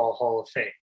Football Hall of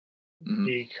Fame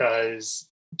because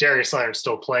Darius Leonard's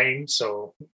still playing,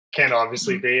 so can't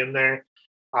obviously be in there.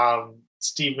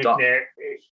 Steve McNair.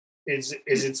 Is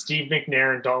it Steve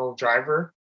McNair and Donald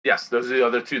Driver? Yes, those are the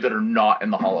other two that are not in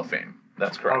the Hall of Fame.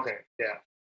 That's correct. Okay,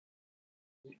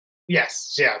 yeah.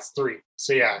 Yes, yeah, it's 3.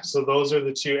 So those are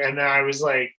the 2. And then I was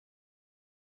like,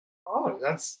 oh,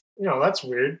 that's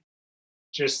weird.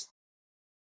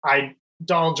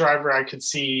 Donald Driver, I could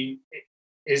see,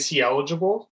 is he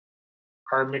eligible?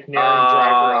 Are McNair and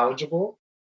Driver eligible?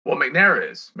 Well, McNair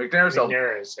is. McNair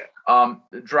is, yeah.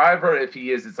 Driver, if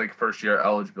he is, it's like first year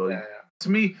eligibility. Yeah. To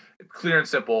me, clear and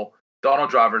simple, Donald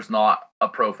Driver's not a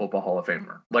Pro Football Hall of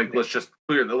Famer. Like, let's just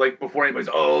clear, like, before anybody's,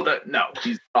 no,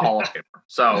 he's a Hall of Famer.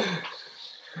 So.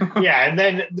 Yeah, and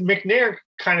then McNair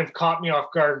kind of caught me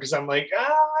off guard because I'm like,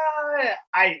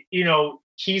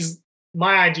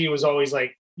 my idea was always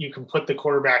like, you can put the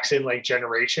quarterbacks in like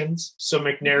generations. So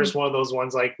McNair's one of those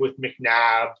ones like with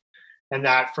McNabb and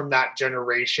that from that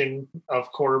generation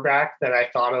of quarterback that I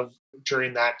thought of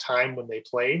during that time when they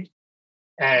played.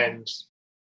 And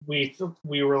we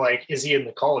were like, is he in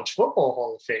the College Football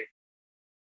Hall of Fame?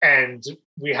 And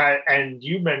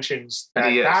you mentioned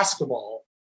that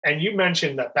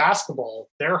basketball,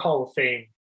 their Hall of Fame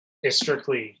is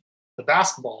strictly the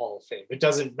Basketball Hall of Fame. It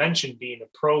doesn't mention being a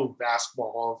Pro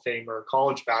Basketball Hall of Fame or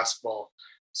college basketball.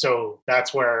 So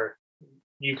that's where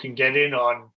you can get in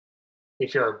on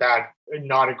if you're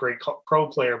not a great pro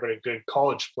player, but a good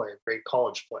college player, great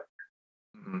college player.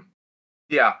 Mm-hmm.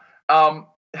 Yeah.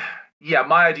 Yeah,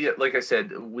 my idea, like I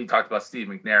said, we talked about Steve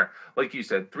McNair. Like you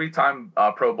said, 3-time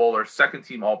Pro Bowler, second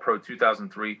team All-Pro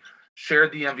 2003,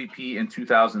 shared the MVP in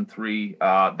 2003.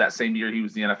 That same year, he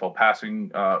was the NFL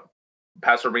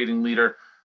passer rating leader.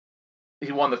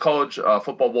 He won the College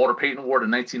Football Walter Payton Award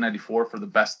in 1994 for the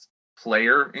best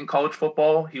player in college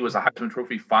football. He was a Heisman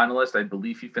Trophy finalist. I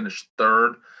believe he finished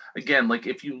 3rd. Again, like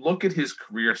if you look at his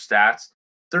career stats,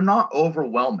 they're not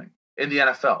overwhelming in the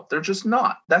NFL. They're just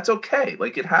not. That's okay.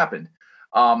 Like it happened.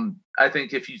 I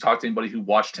think if you talk to anybody who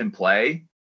watched him play,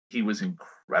 he was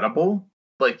incredible.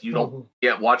 Like you don't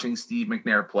get watching Steve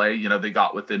McNair play. You know, they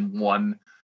got within 1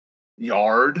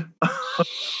 yard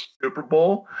Super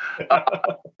Bowl.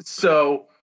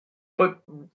 But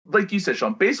like you said,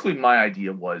 Sean, basically my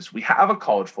idea was we have a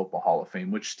College Football Hall of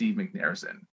Fame, which Steve McNair's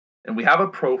in. And we have a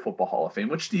Pro Football Hall of Fame,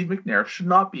 which Steve McNair should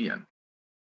not be in.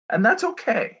 And that's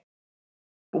okay.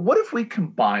 But what if we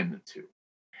combine the two?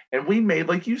 And we made,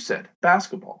 like you said,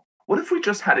 basketball. What if we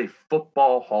just had a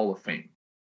Football Hall of Fame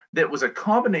that was a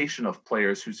combination of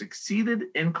players who succeeded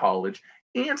in college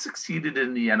and succeeded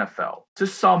in the NFL to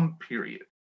some period?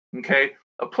 Okay?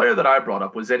 A player that I brought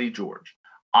up was Eddie George.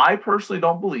 I personally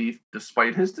don't believe,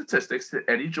 despite his statistics, that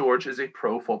Eddie George is a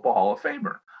Pro Football Hall of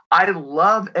Famer. I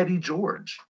love Eddie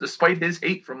George, despite his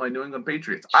hate from my New England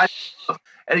Patriots. I love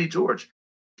Eddie George.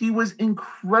 He was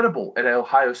incredible at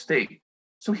Ohio State.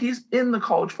 So he's in the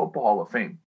College Football Hall of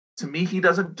Fame. To me, he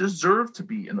doesn't deserve to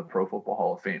be in the Pro Football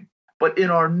Hall of Fame. But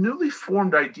in our newly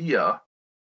formed idea,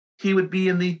 he would be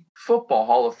in the Football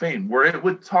Hall of Fame, where it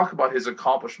would talk about his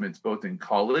accomplishments both in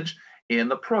college and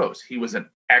the pros. He was an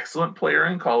excellent player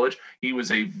in college. He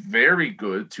was a very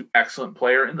good to excellent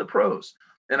player in the pros.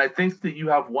 And I think that you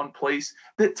have one place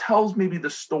that tells maybe the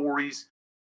stories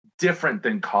different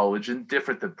than college and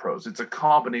different than pros. It's a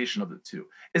combination of the two.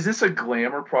 Is this a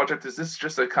glamour project? Is this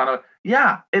just a kind of,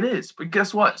 yeah, it is. But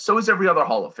guess what? So is every other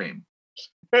Hall of Fame.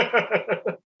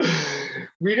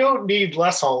 We don't need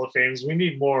less Hall of Fames. We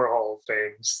need more Hall of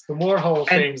Fames. The more Hall of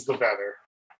Fames, the better.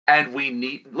 And we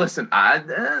need, listen, I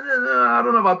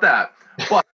don't know about that.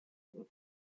 But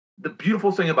the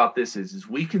beautiful thing about this is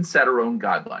we can set our own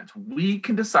guidelines. We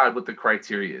can decide what the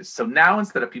criteria is. So now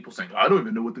instead of people saying, I don't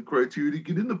even know what the criteria to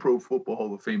get in the Pro Football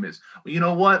Hall of Fame is. Well, you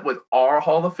know what? With our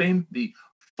Hall of Fame, the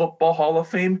Football Hall of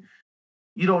Fame,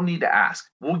 you don't need to ask.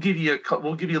 We'll give you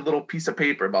a little piece of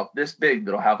paper about this big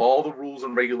that'll have all the rules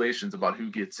and regulations about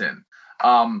who gets in.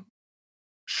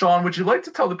 Sean, would you like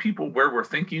to tell the people where we're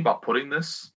thinking about putting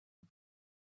this?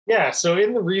 Yeah, so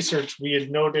in the research, we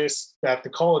had noticed that the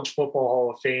College Football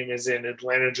Hall of Fame is in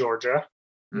Atlanta, Georgia.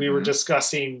 We were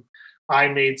discussing, I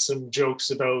made some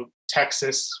jokes about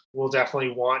Texas will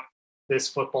definitely want this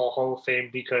Football Hall of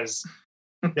Fame because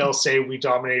they'll say we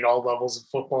dominate all levels of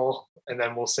football, and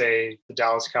then we'll say the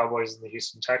Dallas Cowboys and the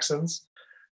Houston Texans.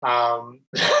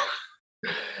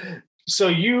 So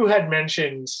you had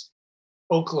mentioned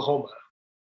Oklahoma,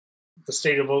 the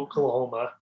state of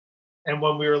Oklahoma. And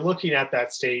when we were looking at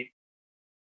that state,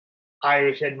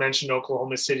 I had mentioned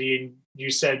Oklahoma City, and you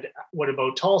said, what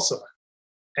about Tulsa?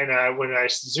 And when I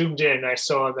zoomed in, I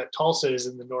saw that Tulsa is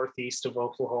in the northeast of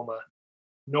Oklahoma.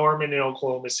 Norman and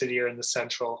Oklahoma City are in the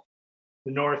central.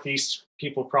 The northeast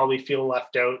people probably feel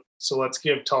left out. So let's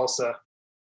give Tulsa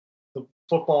the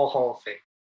Football Hall of Fame.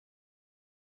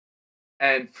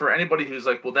 And for anybody who's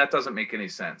like, well, that doesn't make any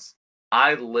sense.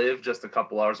 I live just a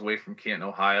couple hours away from Canton,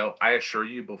 Ohio. I assure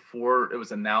you, before it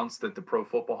was announced that the Pro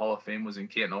Football Hall of Fame was in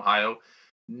Canton, Ohio,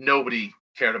 nobody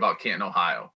cared about Canton,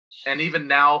 Ohio. And even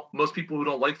now, most people who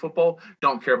don't like football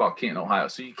don't care about Canton, Ohio.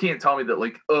 So you can't tell me that,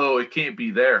 like, oh, it can't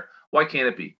be there. Why can't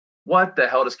it be? What the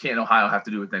hell does Canton, Ohio have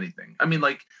to do with anything? I mean,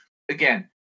 like, again,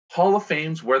 Hall of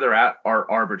Fames where they're at are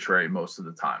arbitrary most of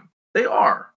the time. They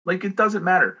are. Like, it doesn't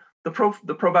matter. The Pro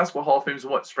Basketball Hall of Fame is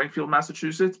what? Springfield,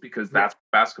 Massachusetts, because that's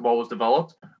where basketball was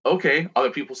developed. Okay,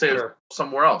 other people say it's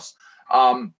somewhere else.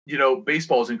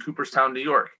 Baseball is in Cooperstown, New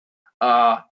York.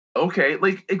 Okay,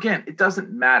 like, again, it doesn't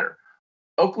matter.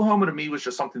 Oklahoma to me was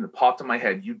just something that popped in my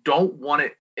head. You don't want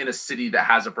it in a city that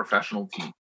has a professional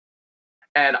team.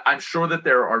 And I'm sure that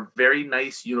there are very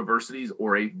nice universities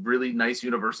or a really nice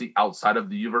university outside of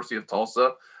the University of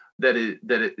Tulsa that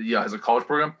has a college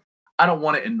program. I don't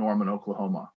want it in Norman,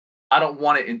 Oklahoma. I don't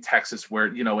want it in Texas where,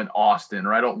 in Austin,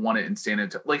 or I don't want it in San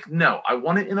Antonio. Like, no, I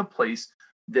want it in a place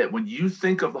that when you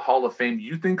think of the Hall of Fame,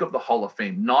 you think of the Hall of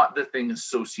Fame, not the thing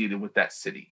associated with that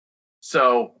city.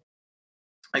 So,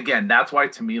 again, that's why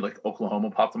to me, like,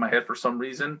 Oklahoma popped in my head for some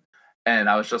reason. And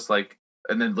I was just like,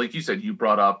 and then, like you said, you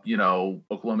brought up,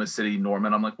 Oklahoma City,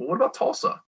 Norman. I'm like, well, what about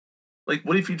Tulsa? Like,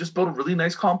 what if you just build a really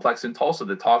nice complex in Tulsa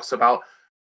that talks about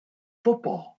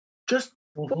football? Just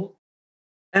football.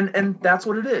 And that's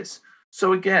what it is.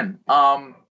 So again,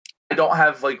 I don't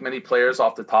have like many players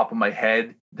off the top of my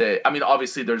head that, I mean,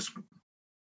 obviously there's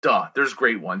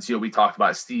great ones. We talked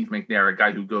about Steve McNair, a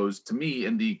guy who goes to me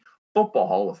in the Football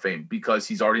Hall of Fame because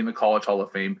he's already in the College Hall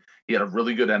of Fame. He had a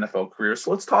really good NFL career.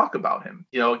 So let's talk about him.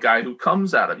 A guy who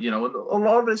comes out of, a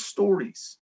lot of his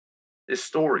stories.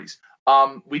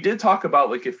 We did talk about,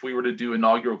 like, if we were to do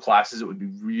inaugural classes, it would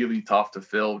be really tough to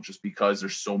fill just because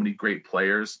there's so many great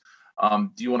players.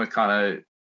 Do you want to kind of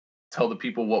tell the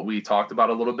people what we talked about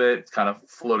a little bit? It's kind of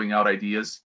floating out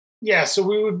ideas. Yeah, so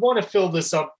we would want to fill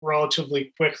this up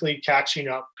relatively quickly, catching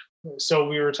up. So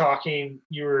we were talking,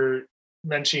 you were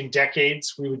mentioning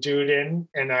decades we would do it in,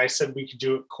 and I said we could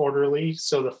do it quarterly.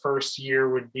 So the first year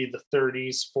would be the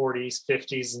 30s, 40s,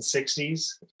 50s, and 60s.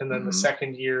 And then the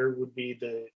second year would be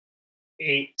the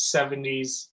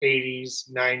 70s,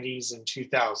 80s, 90s, and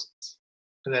 2000s.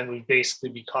 And then we'd basically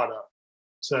be caught up.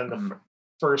 So then the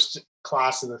first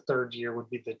class of the third year would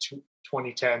be the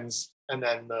 2010s, and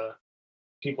then the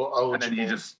people eligible. And then you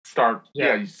just start,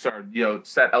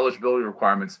 set eligibility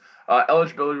requirements.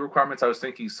 Eligibility requirements, I was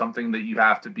thinking something that you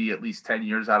have to be at least 10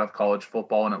 years out of college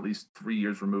football and at least 3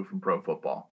 years removed from pro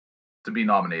football to be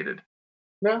nominated.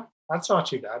 No, that's not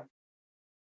too bad.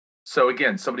 So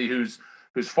again, somebody who's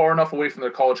far enough away from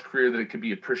their college career that it could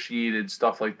be appreciated,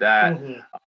 stuff like that.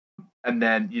 And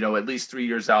then, at least 3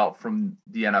 years out from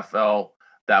the NFL.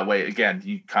 That way, again,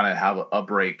 you kind of have a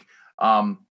break.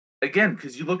 Again,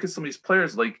 because you look at some of these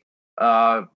players like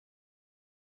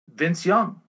Vince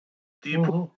Young. Do you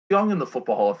put Young in the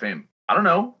Football Hall of Fame? I don't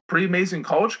know. Pretty amazing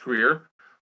college career.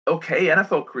 Okay,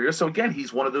 NFL career. So again,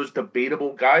 he's one of those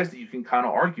debatable guys that you can kind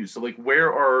of argue. So, like,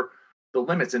 where are the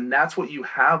limits? And that's what you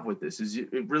have with this, is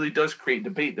it really does create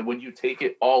debate that when you take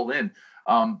it all in.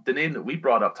 The name that we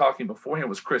brought up talking beforehand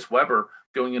was Chris Webber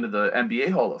going into the NBA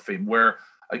Hall of Fame, where,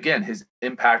 again, his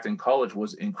impact in college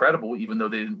was incredible, even though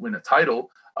they didn't win a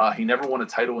title. He never won a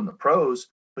title in the pros,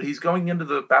 but he's going into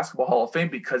the Basketball Hall of Fame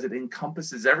because it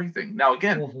encompasses everything. Now,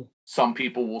 again, some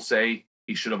people will say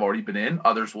he should have already been in.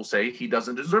 Others will say he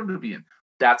doesn't deserve to be in.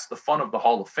 That's the fun of the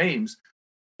Hall of Fames.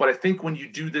 But I think when you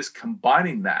do this,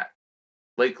 combining that,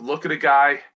 like, look at a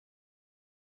guy,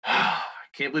 I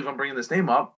can't believe I'm bringing this name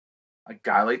up, a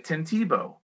guy like Tim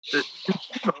Tebow. Tim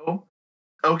Tebow,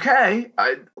 okay,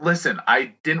 I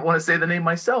didn't want to say the name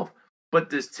myself, but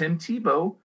does Tim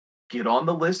Tebow get on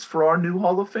the list for our new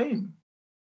Hall of Fame?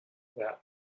 Yeah.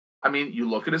 I mean, you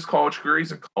look at his college career,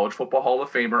 he's a college football Hall of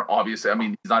Famer. Obviously, I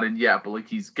mean, he's not in yet, but like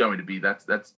he's going to be. That's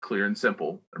clear and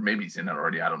simple. Or maybe he's in it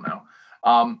already. I don't know.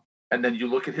 And then you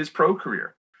look at his pro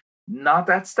career, not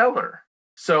that stellar.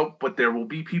 So, but there will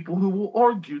be people who will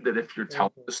argue that if you're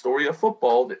telling the story of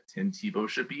football, that Tim Tebow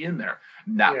should be in there.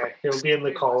 Now, yeah, he'll be in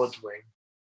the college wing.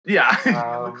 Yeah,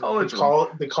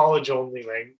 the college only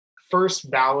wing.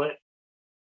 First ballot,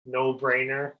 no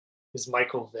brainer is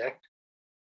Michael Vick.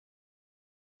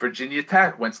 Virginia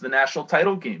Tech went to the national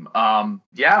title game.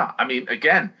 Yeah, I mean,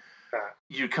 again,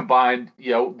 you combine,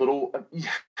 little,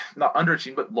 not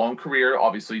underachieving, but long career,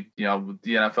 obviously, with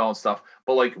the NFL and stuff.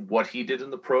 But like what he did in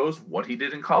the pros, what he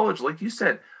did in college, like you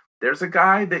said, there's a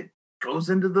guy that goes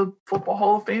into the Football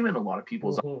Hall of Fame, and a lot of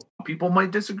people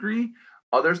might disagree.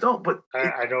 Others don't, but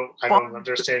I don't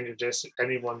understand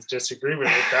anyone's disagreement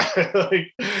with that.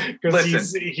 Because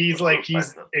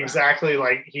he's exactly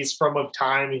like he's from a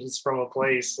time, he's from a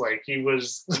place. Like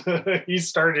he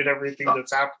started everything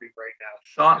that's happening right now.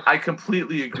 Sean, I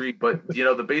completely agree, but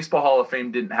the Baseball Hall of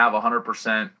Fame didn't have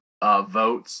 100%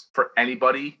 votes for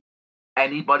anybody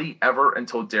ever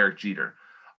until Derek Jeter.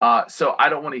 So I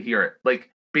don't want to hear it. Like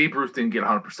Babe Ruth didn't get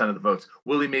 100% of the votes.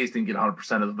 Willie Mays didn't get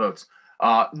 100% of the votes.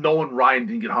 Nolan Ryan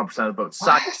didn't get 100% of the votes.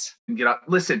 Cy didn't get out.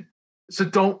 Listen, so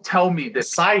don't tell me that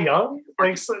Cy Young,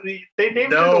 like they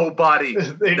named nobody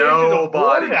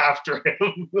after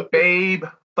him. Babe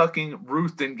fucking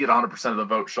Ruth didn't get 100% of the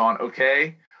vote, Sean.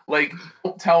 Okay, like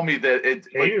don't tell me that it.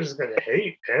 Haters gonna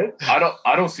hate, man.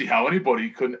 I don't see how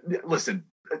anybody couldn't listen.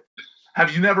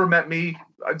 Have you never met me?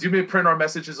 Do me print our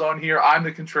messages on here. I'm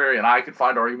the contrarian. I can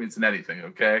find arguments in anything.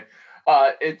 Okay.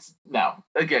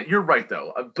 Again, you're right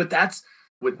though, but that's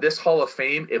with this Hall of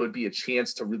Fame, it would be a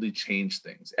chance to really change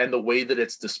things and the way that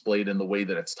it's displayed and the way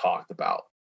that it's talked about,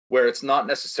 where it's not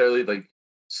necessarily like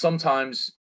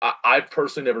sometimes I've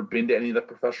personally never been to any of the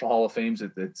professional Hall of Fames.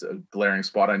 It's a glaring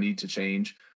spot I need to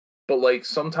change. But like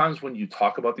sometimes when you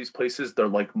talk about these places, they're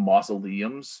like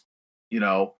mausoleums,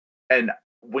 and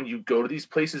when you go to these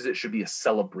places, it should be a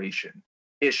celebration.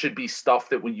 It should be stuff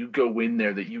that when you go in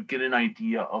there that you get an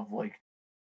idea of like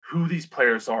who these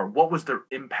players are, what was their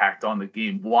impact on the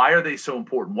game, why are they so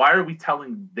important, why are we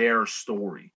telling their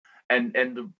story, and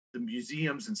the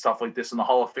museums and stuff like this in the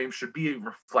Hall of Fame should be a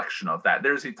reflection of that.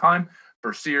 There's a time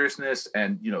for seriousness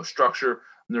and structure,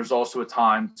 and there's also a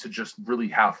time to just really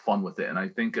have fun with it. And I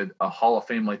think a Hall of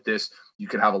Fame like this, you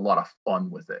can have a lot of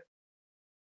fun with it.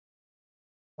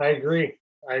 I agree.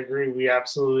 We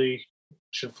absolutely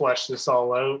should flesh this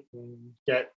all out and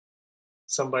get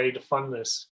somebody to fund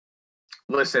this.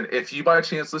 Listen, if you by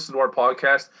chance listen to our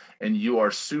podcast and you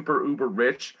are super uber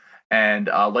rich and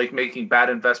like making bad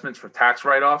investments for tax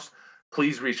write-offs,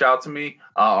 please reach out to me.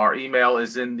 Our email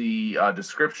is in the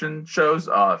description shows,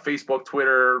 Facebook,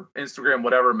 Twitter, Instagram,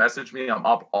 whatever. Message me. I'm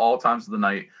up all times of the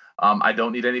night. I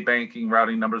don't need any banking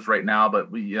routing numbers right now,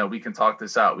 but we can talk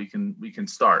this out. We can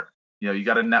start. You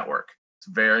got to network. It's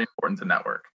very important to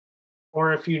network.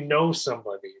 Or if you know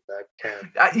somebody that can.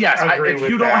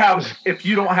 If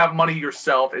you don't have money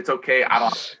yourself, it's okay. I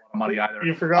don't have money either.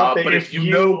 You forgot that but if you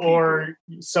know people, or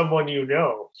someone you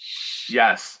know.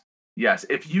 Yes.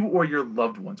 If you or your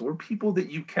loved ones or people that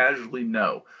you casually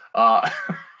know are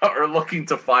looking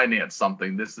to finance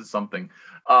something, this is something.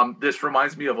 This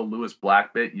reminds me of a Lewis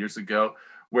Black bit years ago,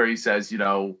 where he says,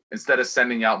 instead of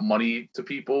sending out money to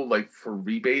people like for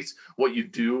rebates, what you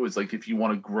do is like if you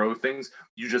want to grow things,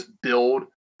 you just build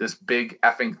this big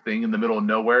effing thing in the middle of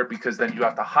nowhere, because then you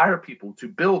have to hire people to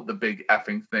build the big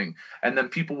effing thing. And then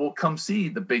people will come see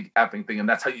the big effing thing. And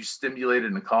that's how you stimulate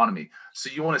an economy. So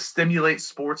you want to stimulate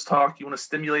sports talk. You want to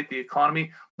stimulate the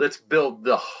economy. Let's build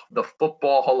the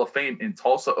Football Hall of Fame in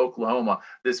Tulsa, Oklahoma,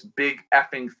 this big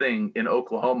effing thing in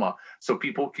Oklahoma, so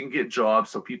people can get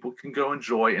jobs, so people can go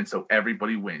enjoy, and so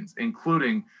everybody wins,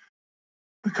 including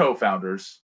the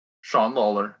co-founders, Sean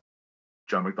Lawler,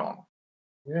 Joe McDonald.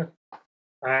 Yeah.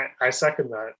 I second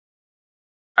that.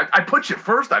 I put you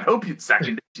first. I'd hope you'd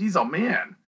second it. Jeez, oh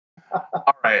man.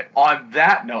 All right. On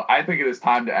that note, I think it is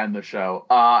time to end the show.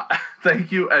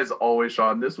 Thank you as always,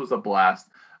 Sean. This was a blast.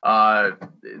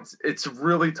 It's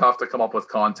really tough to come up with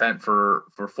content for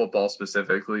football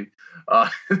specifically.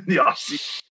 In the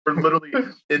offseason. We're literally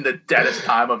in the deadest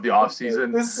time of the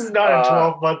offseason. This is not a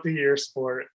 12-month-a-year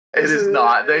sport. It is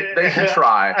not. They can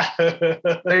try.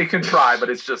 They can try, but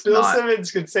it's just Bill not. Simmons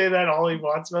can say that all he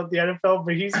wants about the NFL,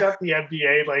 but he's got the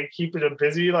NBA like keeping him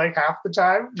busy like half the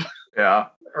time. Yeah.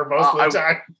 Or most of the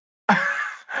time.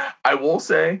 I will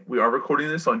say we are recording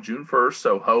this on June 1st,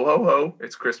 so ho, ho, ho.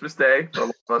 It's Christmas Day for a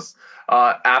lot of us.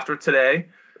 After today,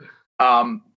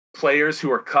 players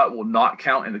who are cut will not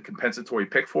count in the compensatory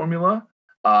pick formula.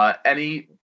 Any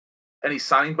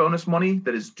signing bonus money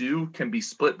that is due can be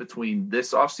split between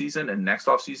this offseason and next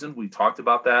offseason. We talked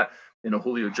about that in a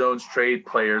Julio Jones trade,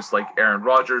 players like Aaron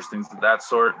Rodgers, things of that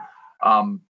sort.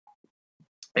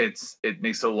 It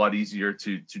makes it a lot easier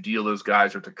to deal those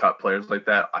guys or to cut players like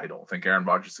that. I don't think Aaron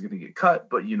Rodgers is going to get cut,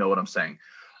 but you know what I'm saying.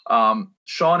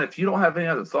 Sean, if you don't have any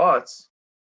other thoughts.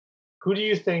 Who do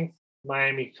you think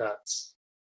Miami cuts?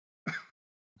 I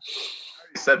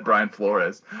already said Brian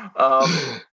Flores.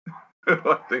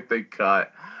 I think they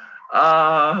cut.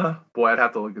 Boy, I'd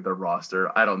have to look at their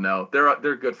roster. I don't know.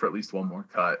 They're good for at least one more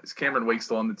cut. Is Cameron Wake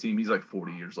still on the team? He's like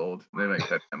 40 years old. They might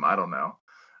cut him. I don't know.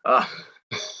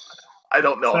 I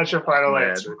don't know. That's your final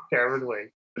answer, Cameron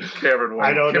Wake. Cameron Wake.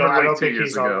 I don't know. I don't think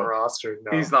he's on the ago. roster.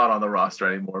 No. He's not on the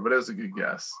roster anymore, but it was a good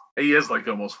guess. He is like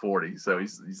almost 40, so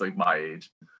he's like my age.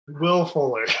 Will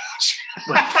Fuller.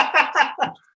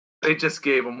 They just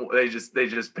gave him. They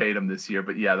just paid him this year,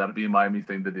 but yeah, that'd be a Miami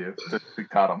thing to do to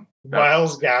cut him.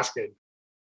 Myles Gaskin.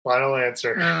 Final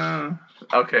answer.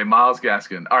 Okay, Myles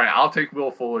Gaskin. All right, I'll take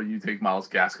Will Fuller. You take Myles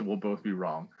Gaskin. We'll both be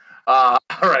wrong. All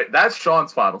right, that's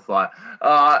Sean's final thought.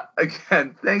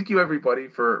 Again, thank you everybody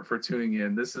for tuning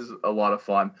in. This is a lot of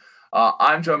fun.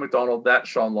 I'm Joe McDonald. That's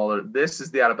Sean Lawler. This is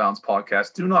the Out of Bounds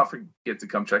podcast. Do not forget to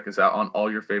come check us out on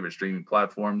all your favorite streaming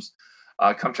platforms.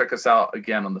 Come check us out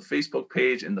again on the Facebook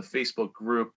page, in the Facebook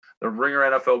group, the Ringer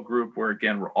NFL group, where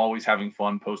again we're always having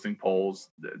fun posting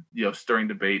polls, stirring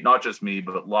debate. Not just me,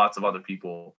 but lots of other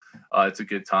people. It's a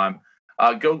good time.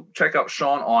 Go check out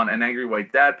Sean on An Angry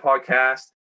White Dad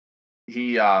podcast.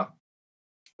 He has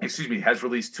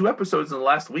released 2 episodes in the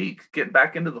last week, getting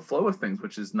back into the flow of things,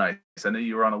 which is nice. I know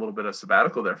you were on a little bit of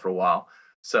sabbatical there for a while,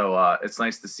 so it's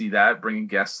nice to see that, bringing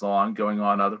guests on, going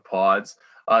on other pods.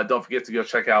 Don't forget to go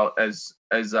check out, as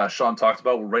Sean talked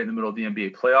about, we're right in the middle of the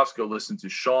NBA playoffs. Go listen to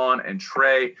Sean and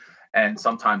Trey and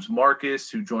sometimes Marcus,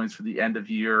 who joins for the end of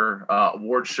year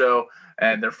award show,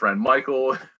 and their friend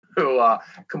Michael, who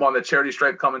come on the Charity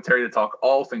Stripe commentary to talk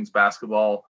all things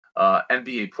basketball,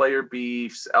 NBA player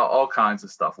beefs, all kinds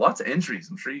of stuff. Lots of injuries.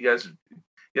 I'm sure you guys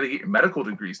got to get your medical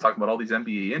degrees talking about all these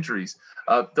NBA injuries.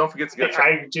 Don't forget to go check.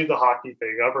 I do the hockey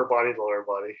thing: upper body, lower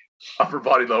body. Upper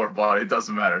body, lower body. It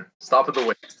doesn't matter. Stop at the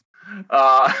waist.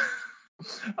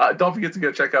 Don't forget to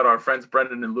go check out our friends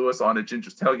Brendan and Lewis on a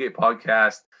Ginger's Tailgate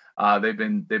podcast. They've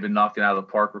been knocking out of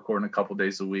the park, recording a couple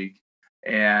days a week.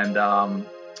 And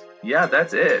yeah,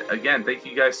 that's it. Again, thank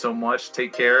you guys so much.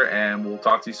 Take care, and we'll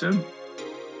talk to you soon.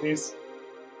 Peace.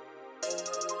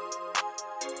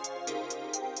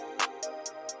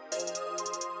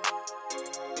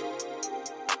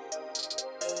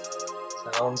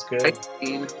 Sounds good.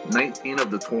 19 of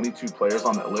the 22 players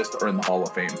on that list are in the Hall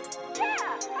of Fame.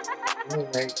 Only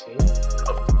 19?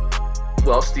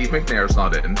 Well, Steve McNair's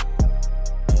not in.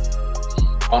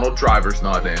 Arnold Driver's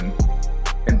not in.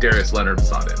 And Darius Leonard's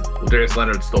not in. Well, Darius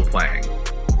Leonard's still playing.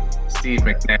 Steve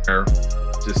McNair,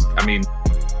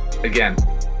 again,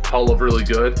 Hall of really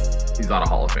good. He's not a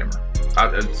Hall of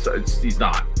Famer. He's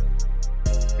not.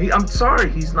 I'm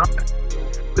sorry, he's not.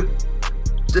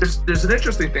 There's an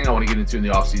interesting thing I want to get into in the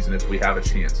offseason if we have a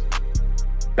chance.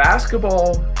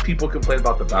 Basketball, people complain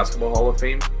about the Basketball Hall of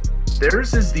Fame.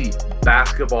 Theirs is the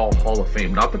Basketball Hall of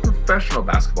Fame, not the Professional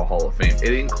Basketball Hall of Fame.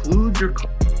 It includes your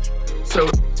college. So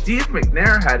Steve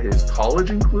McNair had his college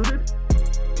included.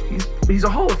 He's a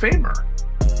Hall of Famer.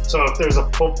 So if there's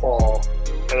an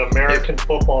American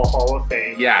Football Hall of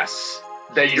Fame. Yes.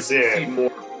 That you see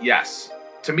more. Yes.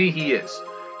 To me, he is.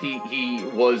 He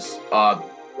was...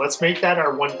 Let's make that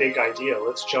our one big idea.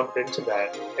 Let's jump into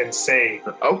that and say...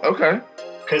 Oh, okay.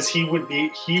 Because he would be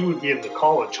in the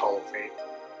College Hall of Fame,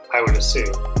 I would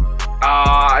assume.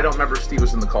 I don't remember if Steve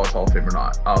was in the College Hall of Fame or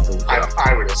not. I'll have to look it up.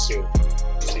 I would assume.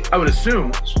 I would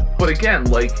assume. But again,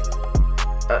 like...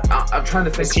 I'm trying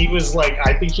to think.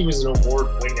 I think he was an award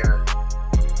winner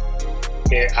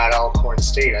at Alcorn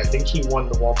State. I think he won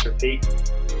the Walter Payton.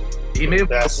 He may have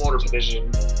won the Walter division.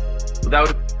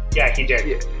 Yeah, he did.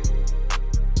 Yeah.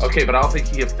 Okay, but I think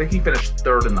he finished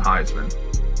 3rd in the Heisman.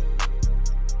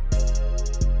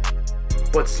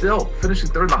 But still,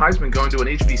 finishing 3rd in the Heisman, going to an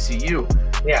HBCU.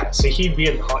 Yeah, so he should be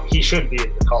in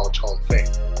the College Hall of Fame.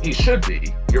 He should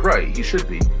be. You're right. He should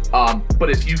be. But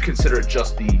if you consider it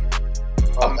just the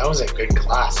that was a good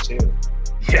class too.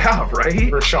 Yeah, right?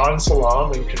 Rashawn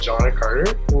Salam and Kajana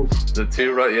Carter. Oof. The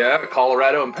two, right? Yeah,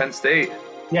 Colorado and Penn State.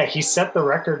 Yeah, he set the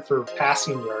record for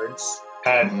passing yards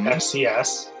at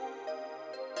FCS,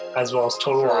 as well as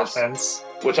total offense.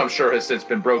 Which I'm sure has since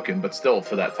been broken, but still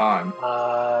for that time.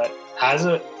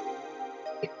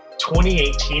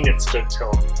 2018 it stood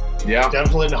till. Yeah. Duck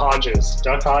Hodges.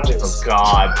 Oh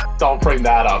God! Don't bring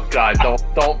that up, God!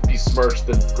 Don't besmirch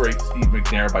the great Steve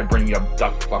McNair by bringing up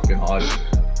Duck fucking Hodges.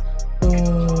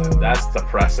 That's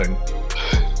depressing.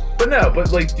 But no,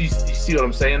 but like, do you see what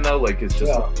I'm saying though? Like, it's just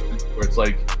where it's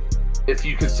like, if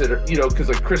you consider, you know, because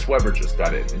like Chris Webber just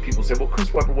got in, and people say, well,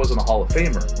 Chris Webber wasn't a Hall of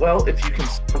Famer. Well, if you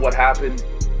consider what happened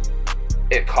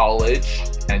at college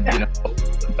and you know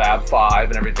the Fab Five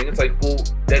and everything, it's like, well,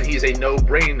 then he's a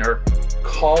no-brainer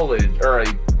college or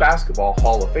a basketball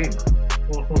Hall of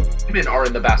Famer. Women are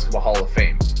in the Basketball Hall of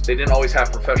Fame. They didn't always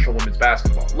have professional women's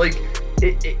basketball. Like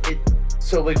it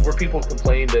so like where people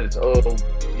complain that it's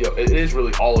you know, it is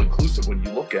really all inclusive when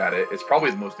you look at it. It's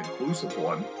probably the most inclusive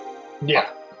one. Yeah.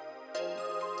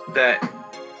 That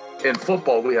in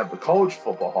football we have the College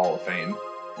Football Hall of Fame,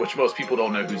 which most people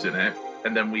don't know who's in it,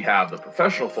 and then we have the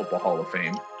Professional Football Hall of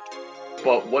Fame.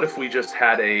 But what if we just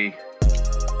had a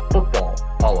Football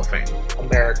Hall of Fame?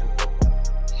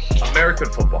 American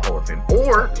Football Hall of Fame.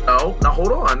 Or no, now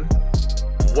hold on.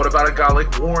 What about a guy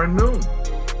like Warren Moon?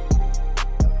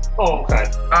 Oh, okay.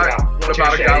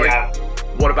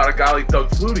 What about a guy like Doug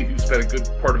Flutie, who spent a good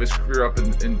part of his career up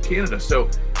in Canada? So,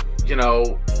 you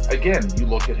know, again, you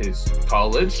look at his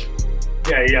college.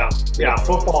 Yeah.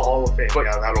 Football Hall of Fame.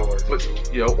 That'll work. But,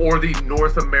 you know, or the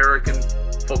North American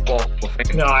Football Hall of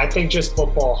Fame. No, I think just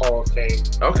Football Hall of Fame.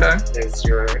 Okay. Is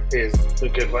the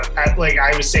good one.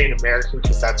 I was saying American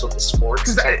because that's what the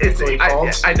sport's technically called.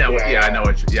 I know. I know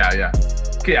it. Yeah.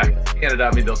 Canada.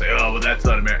 I mean, they'll say, "Oh, well, that's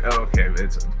not American." Oh, okay,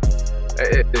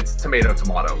 it's tomato.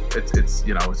 It's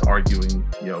you know, it's arguing.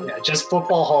 You know, just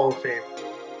Football Hall of Fame.